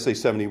TKSA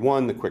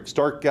 71, the quick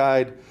start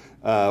guide,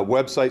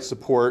 website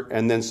support,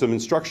 and then some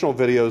instructional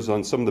videos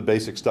on some of the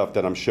basic stuff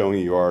that I'm showing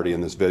you already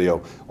in this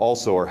video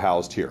also are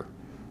housed here.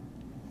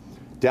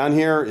 Down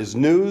here is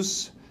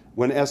news.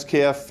 When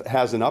SKF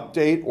has an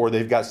update or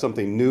they've got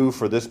something new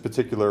for this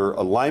particular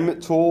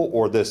alignment tool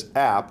or this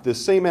app,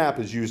 this same app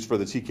is used for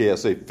the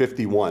TKSA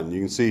 51.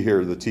 You can see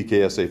here the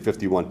TKSA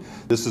 51.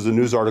 This is a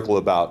news article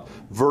about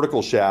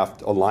vertical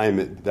shaft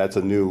alignment. That's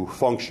a new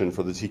function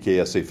for the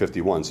TKSA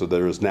 51. So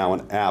there is now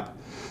an app,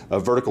 a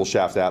vertical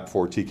shaft app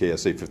for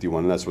TKSA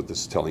 51, and that's what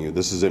this is telling you.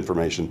 This is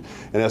information,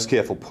 and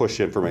SKF will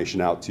push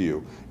information out to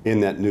you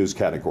in that news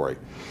category.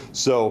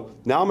 So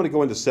now I'm going to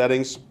go into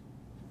settings.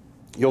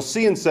 You'll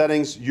see in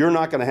settings, you're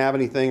not going to have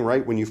anything,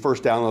 right? When you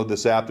first download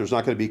this app, there's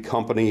not going to be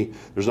company,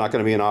 there's not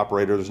going to be an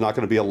operator, there's not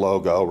going to be a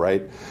logo,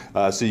 right?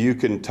 So you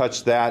can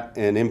touch that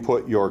and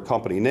input your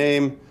company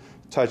name,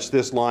 touch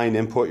this line,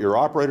 input your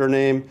operator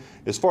name.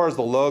 As far as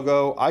the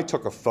logo, I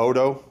took a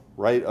photo,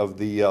 right, of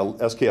the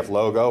SKF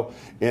logo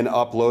and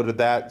uploaded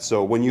that.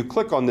 So when you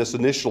click on this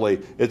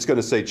initially, it's going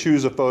to say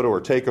choose a photo or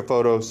take a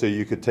photo. So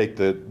you could take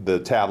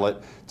the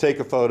tablet,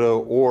 take a photo,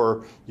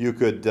 or you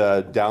could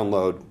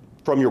download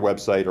from your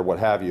website or what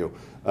have you,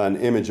 an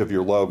image of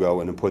your logo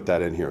and then put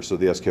that in here. So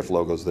the SKF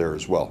logo's there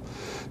as well.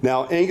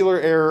 Now, angular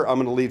error, I'm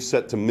going to leave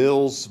set to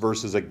mils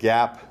versus a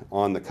gap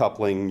on the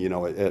coupling, you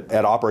know,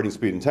 at operating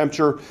speed and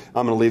temperature.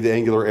 I'm going to leave the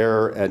angular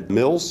error at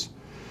mils.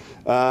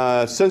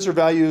 Sensor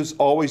values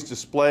always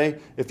display.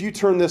 If you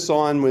turn this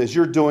on as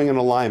you're doing an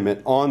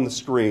alignment, on the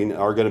screen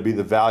are going to be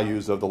the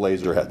values of the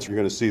laser heads. You're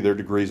going to see their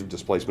degrees of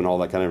displacement, all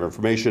that kind of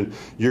information.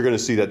 You're going to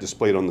see that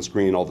displayed on the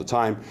screen all the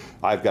time.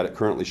 I've got it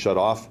currently shut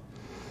off.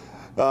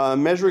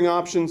 Measuring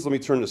options, let me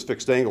turn this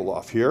fixed angle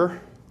off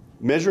here.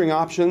 Measuring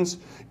options,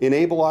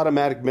 enable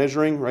automatic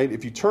measuring, right?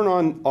 If you turn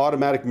on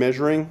automatic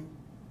measuring,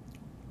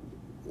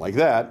 like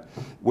that,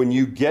 when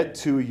you get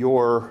to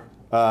your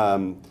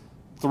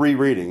 3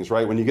 readings,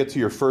 right? When you get to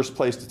your first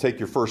place to take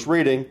your first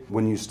reading,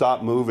 when you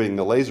stop moving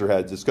the laser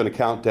heads, it's going to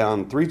count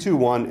down 3, 2,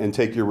 1 and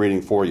take your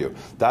reading for you.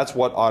 That's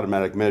what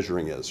automatic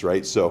measuring is,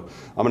 right? So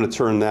I'm going to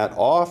turn that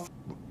off.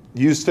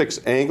 Use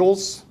fixed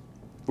angles.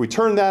 If we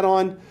turn that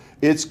on,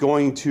 it's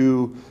going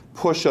to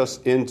push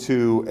us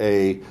into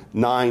a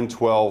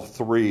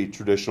 9-12-3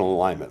 traditional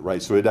alignment,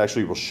 right? So it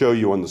actually will show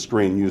you on the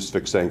screen use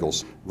fixed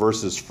angles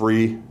versus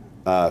free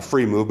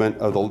movement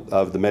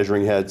of the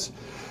measuring heads.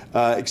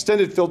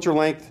 Extended filter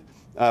length.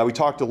 We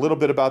talked a little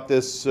bit about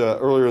this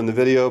earlier in the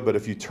video, but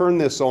if you turn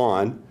this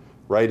on,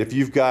 right, if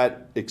you've got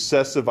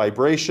excessive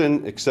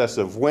vibration,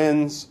 excessive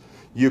winds,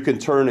 you can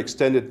turn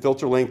extended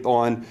filter length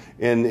on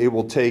and it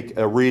will take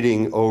a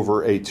reading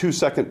over a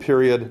 2-second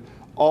period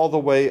all the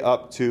way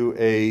up to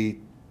a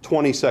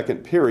 20-second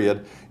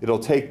period. It'll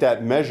take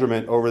that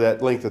measurement over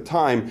that length of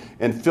time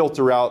and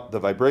filter out the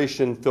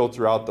vibration,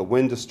 filter out the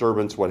wind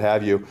disturbance, what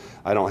have you.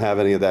 I don't have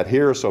any of that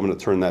here, so I'm going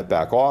to turn that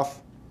back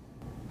off.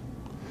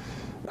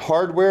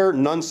 Hardware,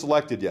 none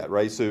selected yet,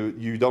 right? So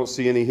you don't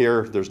see any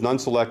here. There's none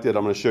selected.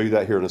 I'm going to show you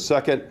that here in a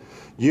second.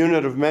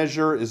 Unit of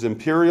measure is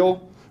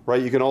imperial,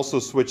 right? You can also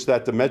switch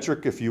that to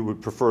metric if you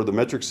would prefer the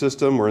metric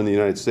system. We're in the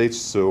United States,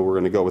 so we're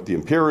going to go with the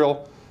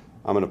imperial.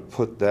 I'm going to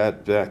put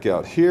that back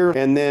out here.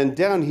 And then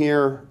down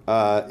here,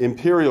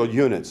 imperial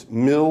units,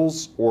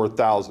 mils or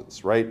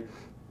thousandths, right?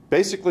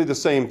 Basically the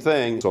same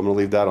thing, so I'm going to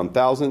leave that on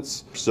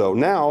thousandths. So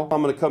now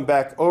I'm going to come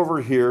back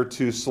over here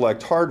to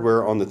select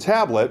hardware on the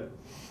tablet,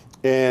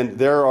 and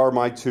there are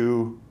my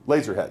 2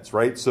 laser heads,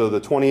 right? So the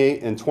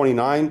 28 and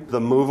 29,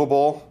 the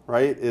movable,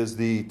 right, is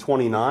the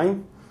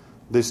 29.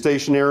 The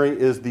stationary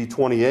is the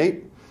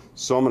 28.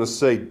 So I'm going to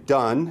say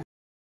done,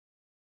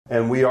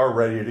 and we are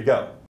ready to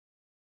go.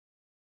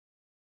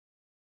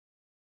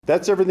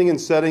 That's everything in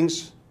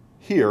settings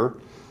here.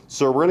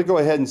 So we're going to go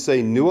ahead and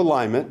say new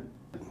alignment.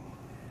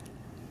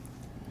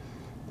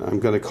 I'm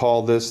going to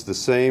call this the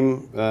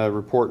same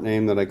report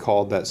name that I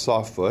called that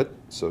soft foot.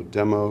 So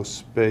demo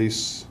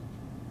space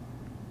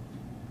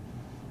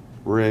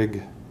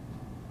rig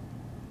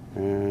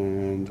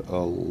and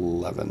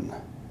 11.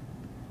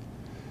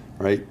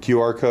 Right,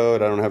 QR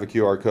code. I don't have a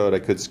QR code. I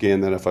could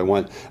scan that if I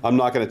want. I'm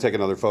not going to take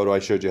another photo. I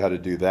showed you how to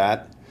do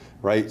that.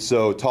 Right,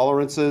 so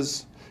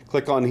tolerances.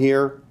 Click on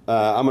here.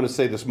 I'm going to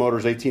say this motor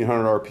is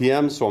 1800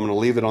 RPM, so I'm going to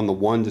leave it on the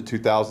 1 to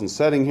 2000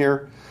 setting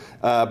here.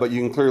 But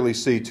you can clearly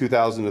see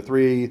 2000 to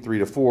 3, 3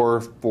 to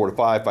 4, 4 to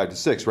 5, 5 to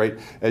 6, right?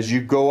 As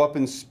you go up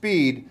in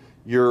speed,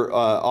 your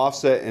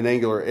offset and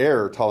angular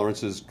error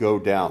tolerances go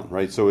down,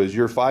 right? So as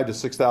you're 5 to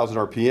 6,000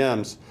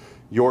 RPMs,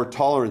 your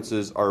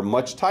tolerances are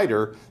much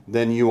tighter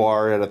than you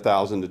are at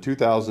 1,000 to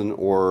 2,000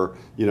 or,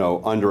 you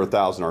know, under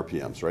 1,000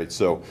 RPMs, right?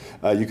 So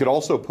you could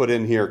also put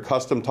in here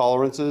custom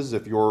tolerances.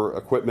 If your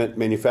equipment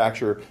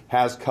manufacturer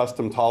has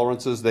custom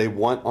tolerances they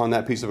want on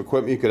that piece of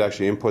equipment, you could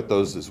actually input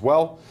those as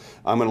well.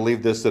 I'm going to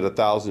leave this at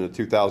 1,000 to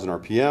 2,000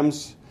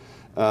 RPMs.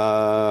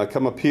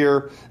 Come up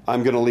here.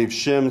 I'm going to leave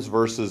shims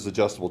versus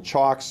adjustable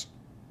chocks.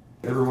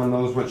 Everyone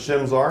knows what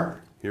shims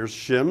are. Here's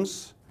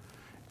shims.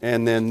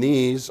 And then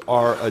these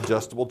are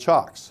adjustable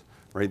chocks,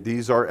 right?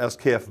 These are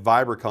SKF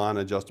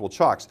Vibracon adjustable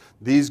chocks.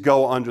 These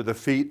go under the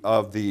feet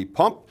of the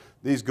pump.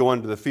 These go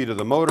under the feet of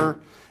the motor.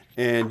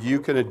 And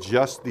you can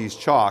adjust these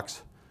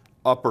chocks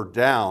up or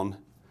down,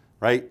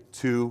 right,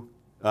 to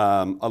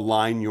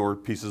align your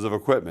pieces of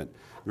equipment.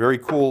 Very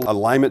cool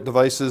alignment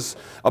devices.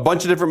 A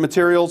bunch of different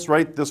materials,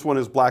 right? This one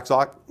is black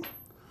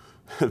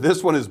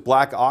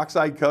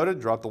oxide coated.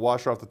 Drop the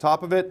washer off the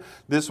top of it.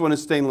 This one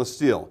is stainless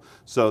steel.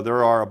 So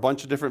there are a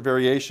bunch of different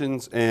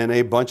variations and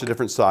a bunch of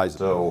different sizes.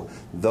 So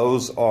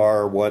those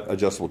are what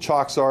adjustable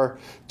chocks are.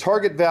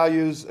 Target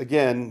values,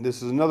 again,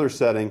 this is another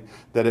setting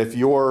that if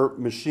your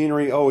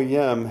machinery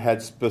OEM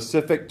had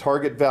specific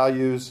target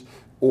values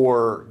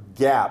or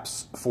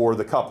gaps for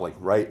the coupling,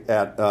 right?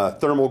 At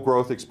thermal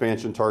growth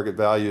expansion target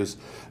values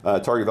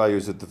at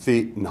the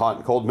feet and hot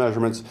and cold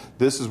measurements.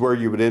 This is where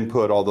you would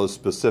input all those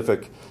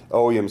specific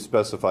OEM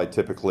specified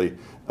typically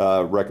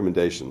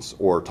recommendations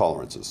or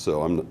tolerances.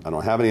 So I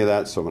don't have any of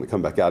that, so I'm going to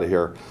come back out of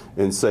here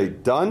and say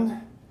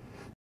done.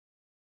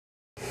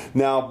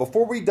 Now,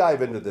 before we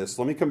dive into this,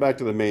 let me come back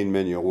to the main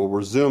menu. We'll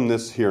resume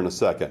this here in a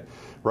second,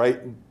 right?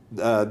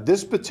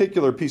 This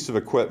particular piece of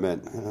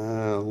equipment,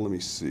 let me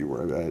see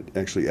where I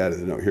actually added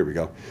the note. Here we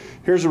go.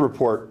 Here's a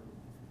report.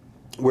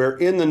 where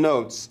in the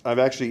notes, I've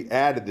actually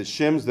added the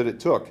shims that it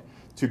took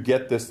to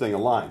get this thing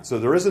aligned. So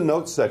there is a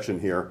notes section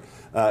here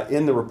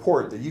in the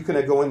report that you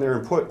can go in there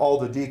and put all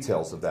the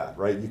details of that,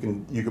 right? You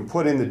can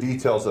put in the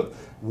details of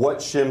what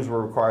shims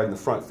were required in the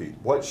front feet,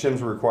 what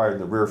shims were required in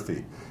the rear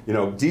feet. You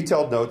know,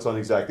 detailed notes on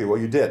exactly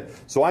what you did.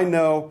 So I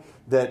know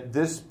that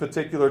this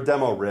particular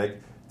demo rig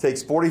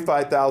takes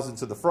 45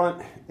 thousandths in the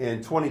front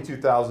and 22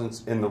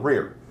 thousandths in the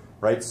rear,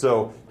 right?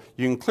 So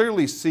you can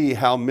clearly see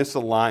how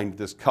misaligned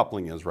this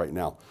coupling is right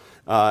now.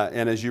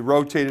 And as you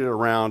rotate it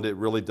around, it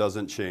really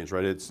doesn't change,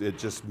 right? It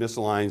just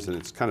misaligns and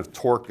it's kind of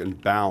torque and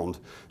bound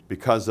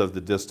because of the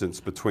distance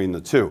between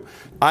the two.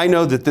 I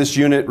know that this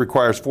unit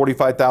requires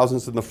 45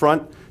 thousandths in the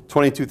front,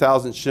 22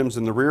 thousandths shims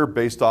in the rear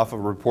based off of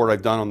a report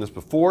I've done on this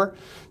before.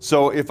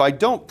 So if I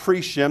don't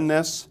pre-shim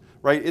this,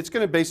 right, it's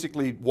going to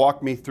basically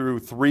walk me through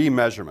 3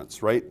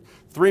 measurements, right?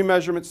 3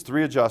 measurements,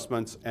 3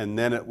 adjustments, and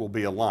then it will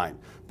be aligned.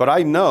 But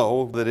I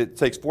know that it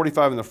takes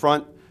 45 in the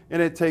front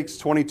and it takes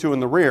 22 in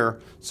the rear,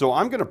 so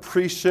I'm going to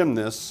pre-shim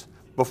this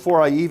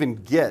before I even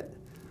get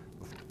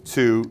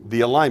to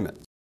the alignment.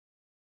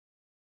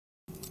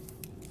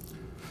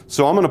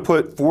 So I'm going to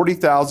put 40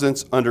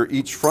 thousandths under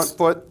each front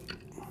foot,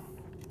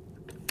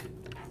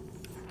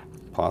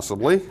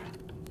 possibly.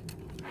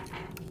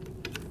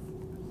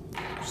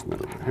 Just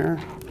over here.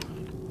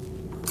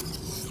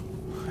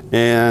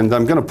 And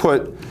I'm going to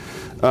put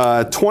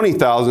 20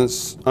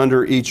 thousandths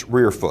under each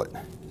rear foot,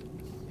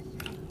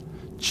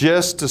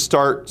 just to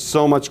start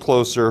so much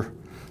closer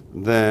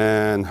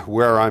than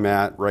where I'm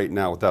at right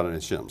now without any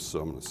shims.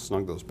 So I'm going to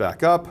snug those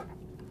back up,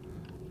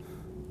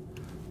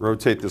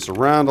 rotate this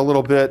around a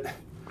little bit,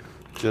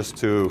 just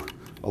to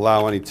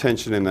allow any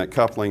tension in that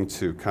coupling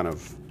to kind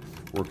of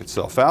work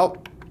itself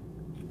out.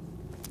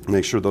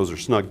 Make sure those are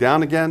snug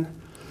down again.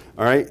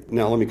 All right,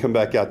 now let me come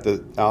back out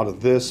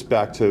of this,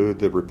 back to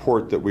the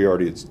report that we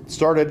already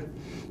started.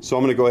 So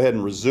I'm going to go ahead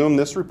and resume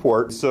this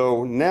report.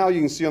 So now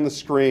you can see on the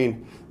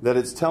screen that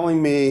it's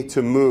telling me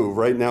to move.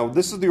 Right now,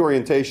 this is the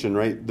orientation,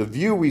 right? The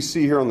view we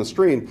see here on the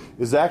screen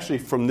is actually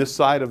from this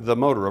side of the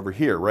motor over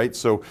here, right?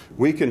 So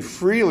we can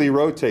freely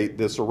rotate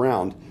this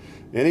around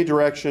any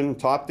direction,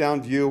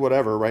 top-down view,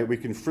 whatever, right? We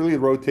can freely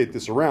rotate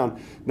this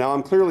around. Now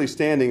I'm clearly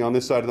standing on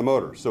this side of the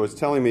motor. So it's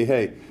telling me,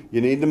 hey,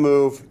 you need to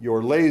move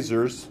your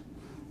lasers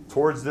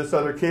towards this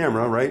other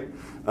camera, right?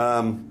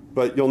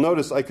 But you'll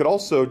notice I could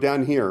also,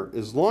 down here,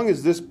 as long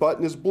as this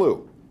button is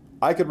blue,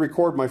 I could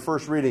record my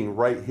first reading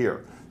right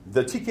here.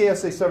 The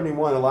TKSA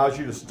 71 allows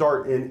you to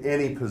start in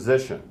any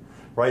position,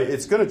 right?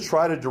 It's going to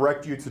try to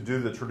direct you to do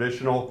the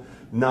traditional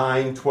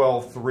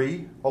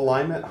 9-12-3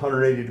 alignment,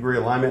 180-degree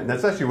alignment, and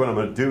that's actually what I'm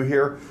going to do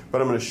here.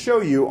 But I'm going to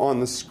show you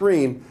on the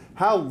screen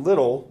how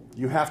little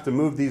you have to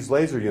move these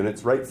laser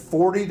units, right?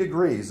 40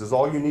 degrees is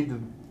all you need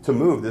to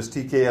move this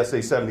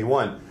TKSA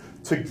 71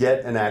 to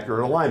get an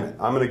accurate alignment.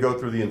 I'm going to go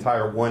through the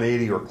entire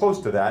 180 or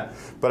close to that,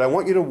 but I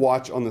want you to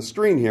watch on the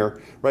screen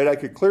here, right? I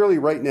could clearly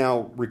right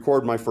now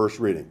record my first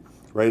reading,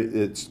 right?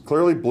 It's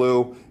clearly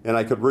blue, and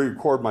I could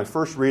re-record my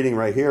first reading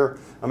right here.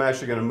 I'm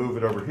actually going to move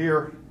it over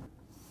here,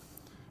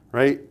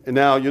 right? And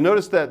now you'll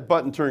notice that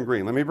button turned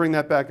green. Let me bring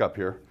that back up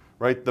here,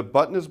 right? The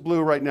button is blue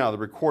right now, the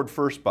record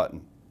first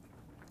button.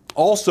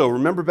 Also,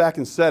 remember back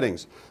in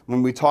settings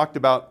when we talked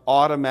about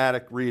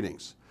automatic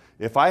readings.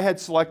 If I had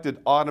selected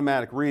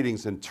automatic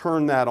readings and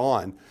turned that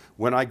on,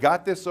 when I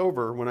got this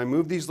over, when I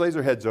move these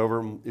laser heads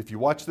over, if you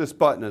watch this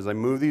button as I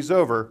move these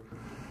over,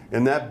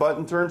 and that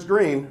button turns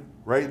green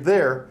right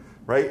there,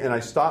 right, and I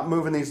stop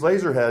moving these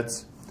laser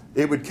heads,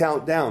 it would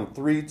count down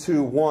 3,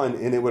 2, 1,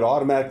 and it would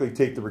automatically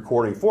take the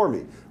recording for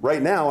me.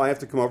 Right now, I have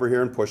to come over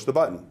here and push the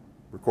button,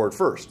 record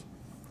first.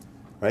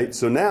 Right?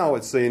 So now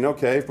it's saying,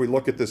 okay, if we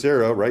look at this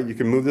arrow, right, you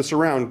can move this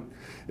around.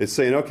 It's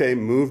saying, okay,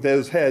 move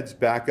those heads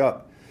back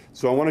up.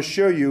 So I want to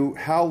show you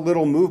how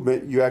little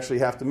movement you actually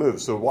have to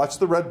move. So watch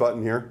the red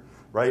button here,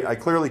 right? I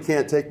clearly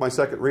can't take my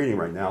second reading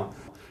right now.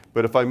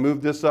 But if I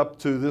move this up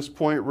to this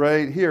point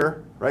right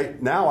here, right,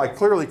 now I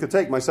clearly could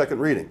take my second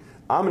reading.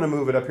 I'm going to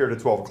move it up here to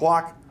 12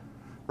 o'clock,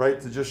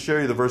 right, to just show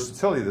you the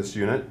versatility of this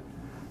unit,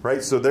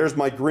 right? So there's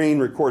my green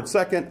record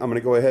second. I'm going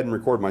to go ahead and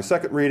record my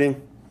second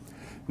reading.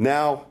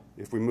 Now,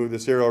 if we move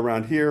this arrow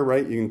around here,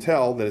 right, you can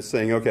tell that it's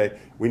saying, okay,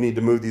 we need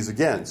to move these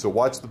again. So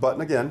watch the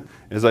button again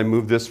as I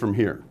move this from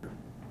here.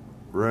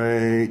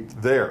 Right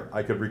there.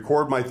 I could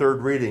record my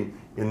third reading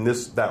in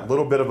that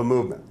little bit of a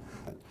movement.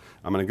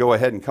 I'm going to go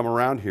ahead and come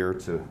around here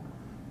to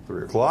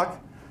 3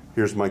 o'clock.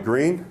 Here's my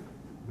green.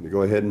 I'm going to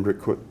go ahead and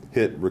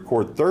hit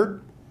record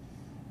third.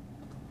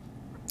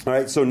 All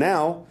right, so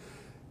now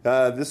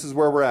this is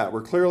where we're at.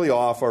 We're clearly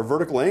off. Our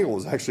vertical angle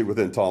is actually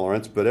within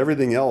tolerance, but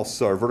everything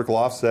else, our vertical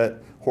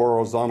offset,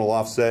 horizontal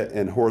offset,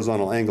 and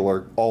horizontal angle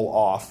are all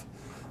off.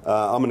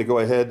 I'm going to go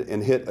ahead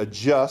and hit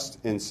adjust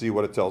and see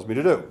what it tells me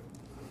to do.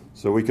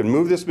 So we can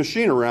move this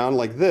machine around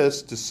like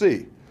this to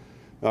see.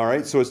 All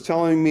right, so it's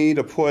telling me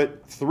to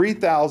put 3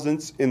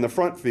 thousandths in the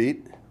front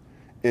feet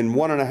and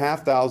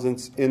 1.5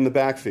 thousandths in the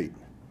back feet.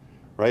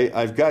 Right?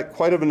 I've got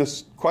quite of an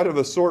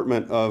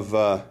assortment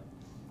of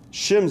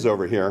shims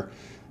over here.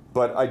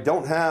 but I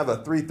don't have a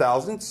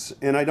 3/1000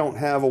 and I don't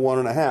have a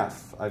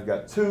 1.5. I've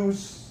got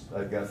 2s,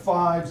 I've got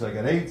 5s, I've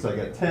got 8s, I've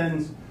got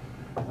 10s.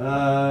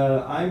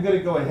 I'm going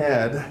to go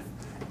ahead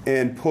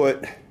and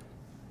put,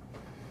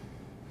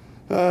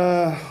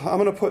 I'm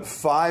going to put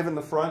 5 in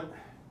the front.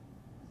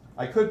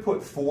 I could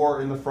put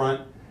 4 in the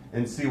front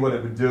and see what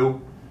it would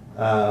do.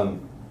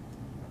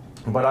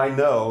 But I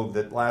know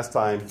that last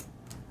time,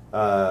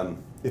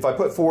 if I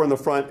put 4 in the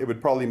front, it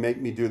would probably make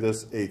me do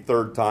this a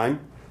 3rd time.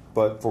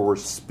 But for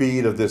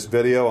speed of this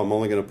video, I'm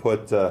only going to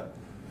put,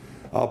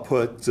 I'll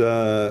put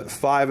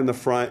 5 in the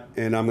front,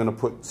 and I'm going to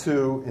put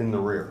 2 in the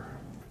rear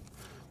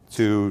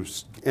to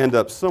end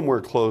up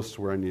somewhere close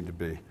to where I need to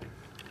be.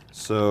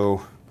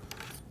 So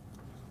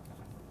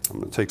I'm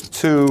going to take the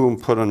 2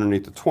 and put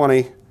underneath the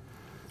 20,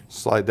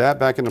 slide that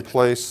back into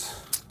place.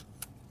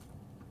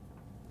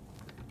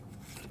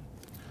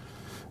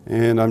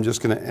 And I'm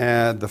just going to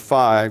add the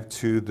 5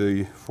 to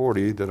the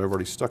 40 that I've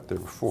already stuck there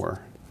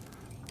before.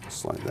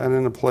 Slide that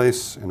into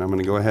place, and I'm going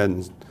to go ahead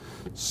and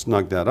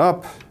snug that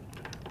up.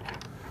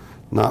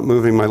 Not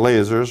moving my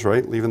lasers,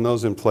 right? Leaving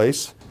those in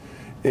place.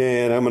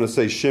 And I'm going to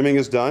say shimming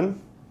is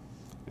done.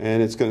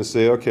 And it's going to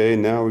say, okay,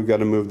 now we've got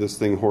to move this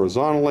thing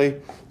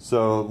horizontally.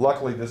 So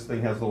luckily this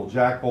thing has little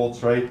jack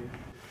bolts, right?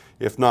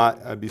 If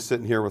not, I'd be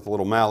sitting here with a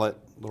little mallet,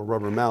 little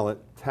rubber mallet,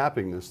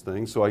 tapping this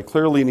thing. So I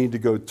clearly need to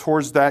go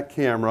towards that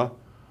camera,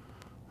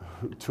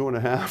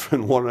 2.5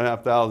 and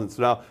 1.5 thousandths.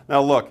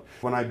 Now look,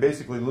 when I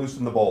basically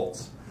loosen the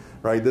bolts,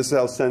 right, this is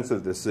how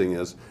sensitive this thing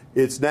is.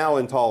 It's now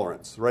in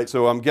tolerance, right?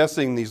 So I'm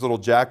guessing these little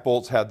jack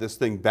bolts had this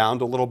thing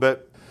bound a little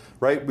bit,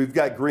 right? We've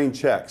got green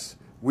checks.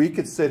 We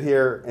could sit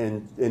here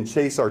and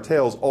chase our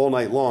tails all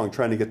night long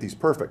trying to get these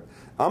perfect.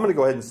 I'm going to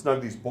go ahead and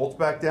snug these bolts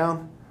back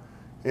down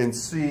and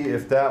see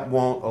if that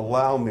won't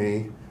allow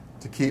me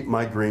to keep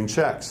my green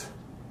checks.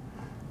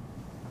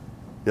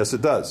 Yes,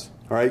 it does.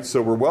 All right,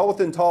 so we're well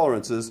within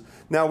tolerances.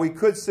 Now we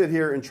could sit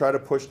here and try to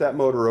push that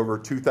motor over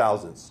 2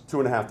 thousandths,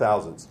 2.5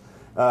 thousandths.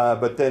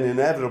 But then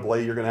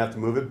inevitably you're going to have to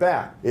move it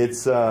back.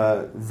 It's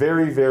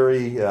very,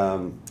 very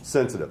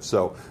sensitive.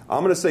 So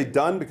I'm going to say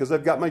done because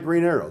I've got my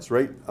green arrows,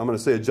 right? I'm going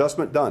to say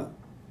adjustment done.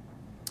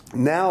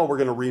 Now we're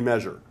going to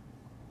remeasure.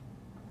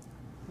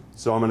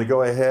 So I'm going to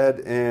go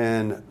ahead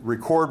and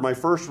record my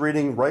first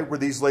reading right where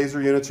these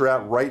laser units are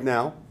at right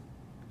now.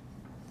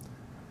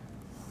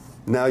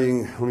 Now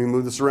let me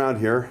move this around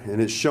here,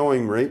 and it's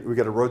showing, right? We've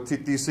got to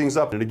rotate these things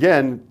up. And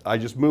again, I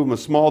just move them a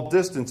small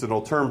distance and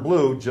it'll turn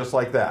blue just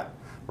like that.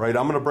 Right,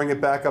 I'm going to bring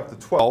it back up to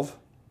 12.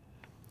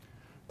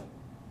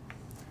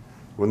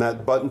 When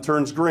that button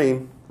turns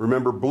green,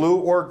 remember blue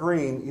or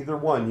green, either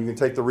one, you can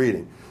take the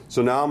reading.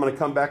 So now I'm going to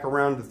come back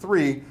around to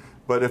 3,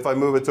 but if I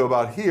move it to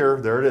about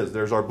here, there it is,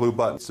 there's our blue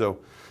button. So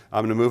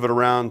I'm going to move it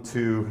around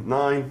to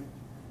 9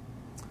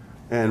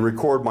 and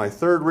record my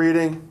 3rd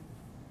reading.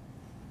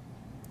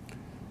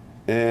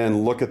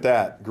 And look at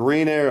that,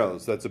 green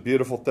arrows. That's a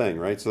beautiful thing,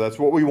 right? So that's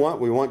what we want.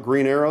 We want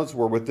green arrows.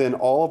 We're within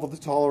all of the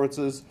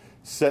tolerances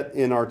set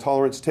in our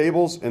tolerance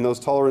tables, and those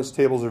tolerance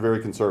tables are very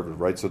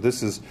conservative, right? So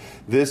this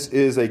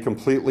is a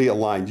completely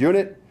aligned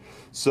unit.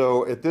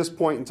 So at this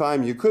point in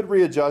time, you could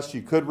readjust,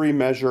 you could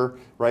remeasure,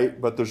 right?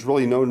 But there's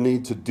really no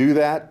need to do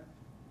that.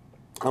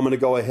 I'm going to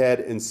go ahead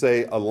and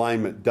say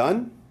alignment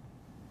done.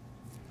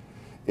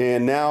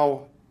 And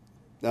now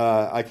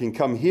I can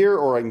come here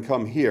or I can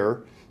come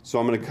here. So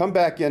I'm going to come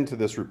back into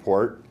this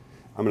report.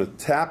 I'm going to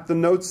tap the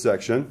notes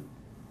section,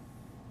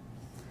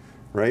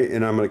 right?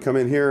 And I'm going to come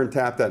in here and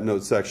tap that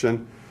notes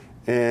section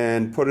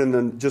and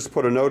just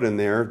put a note in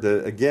there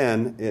that,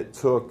 again, it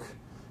took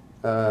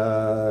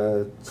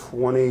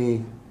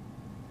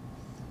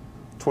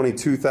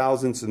 22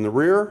 thousandths in the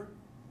rear,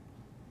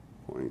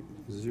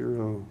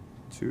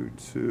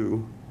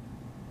 0.022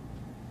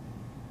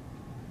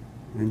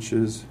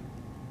 inches,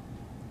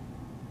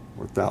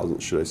 or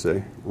thousandths, should I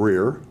say,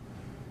 rear.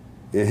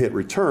 It hit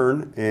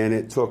return, and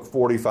it took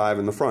 45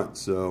 in the front.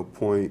 So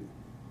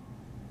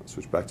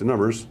switch back to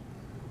numbers,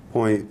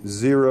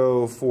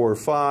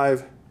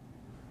 0.045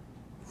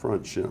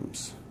 front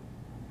shims.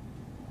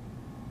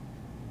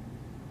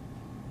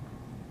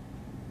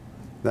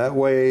 That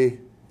way,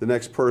 the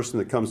next person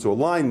that comes to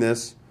align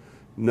this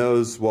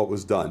knows what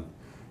was done.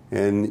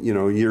 And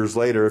years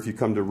later, if you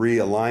come to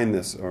realign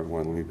this, or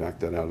well, let me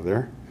back that out of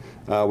there.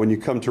 When you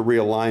come to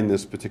realign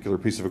this particular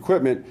piece of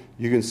equipment,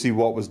 you can see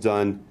what was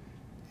done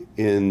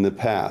in the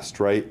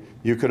past, right?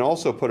 You can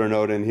also put a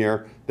note in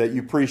here that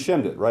you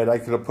pre-shimmed it, right? I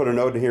could have put a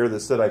note in here that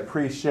said I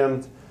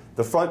pre-shimmed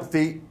the front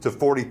feet to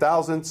 40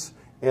 thousandths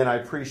and I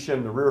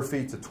pre-shimmed the rear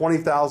feet to 20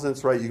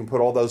 thousandths, right? You can put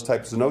all those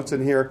types of notes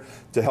in here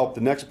to help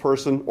the next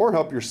person or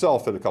help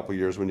yourself in a couple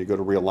years when you go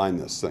to realign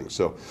this thing.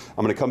 So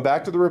I'm going to come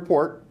back to the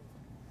report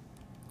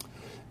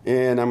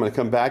and I'm going to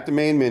come back to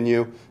main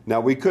menu.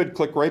 Now we could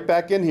click right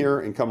back in here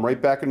and come right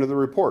back into the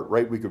report,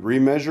 right? We could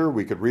remeasure,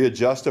 we could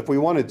readjust if we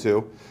wanted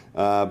to,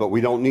 but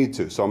we don't need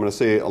to. So I'm going to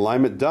say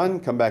alignment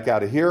done, come back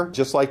out of here.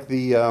 Just like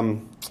the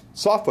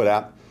Softfoot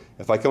app,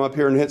 if I come up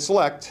here and hit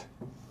select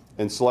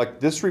and select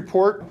this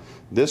report,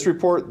 this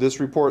report, this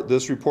report,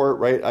 this report,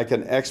 right? I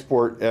can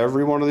export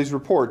every one of these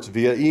reports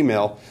via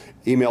email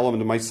them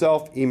to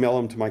myself, email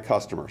them to my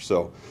customer.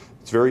 So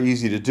it's very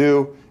easy to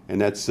do, and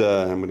that's,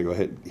 I'm going to go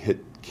ahead and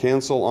hit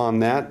cancel on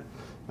that.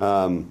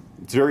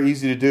 It's very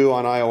easy to do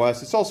on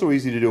iOS. It's also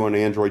easy to do on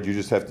Android. You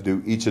just have to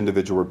do each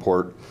individual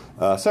report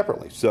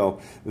separately.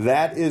 So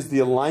that is the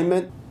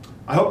alignment.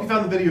 I hope you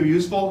found the video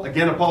useful.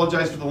 Again,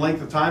 apologize for the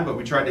length of time, but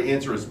we tried to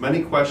answer as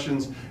many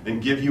questions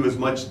and give you as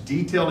much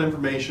detailed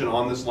information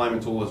on this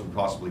alignment tool as we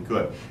possibly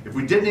could. If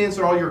we didn't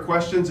answer all your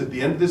questions, at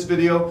the end of this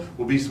video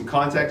will be some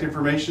contact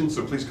information,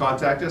 so please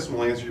contact us and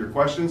we'll answer your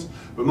questions.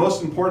 But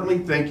most importantly,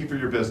 thank you for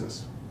your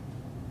business.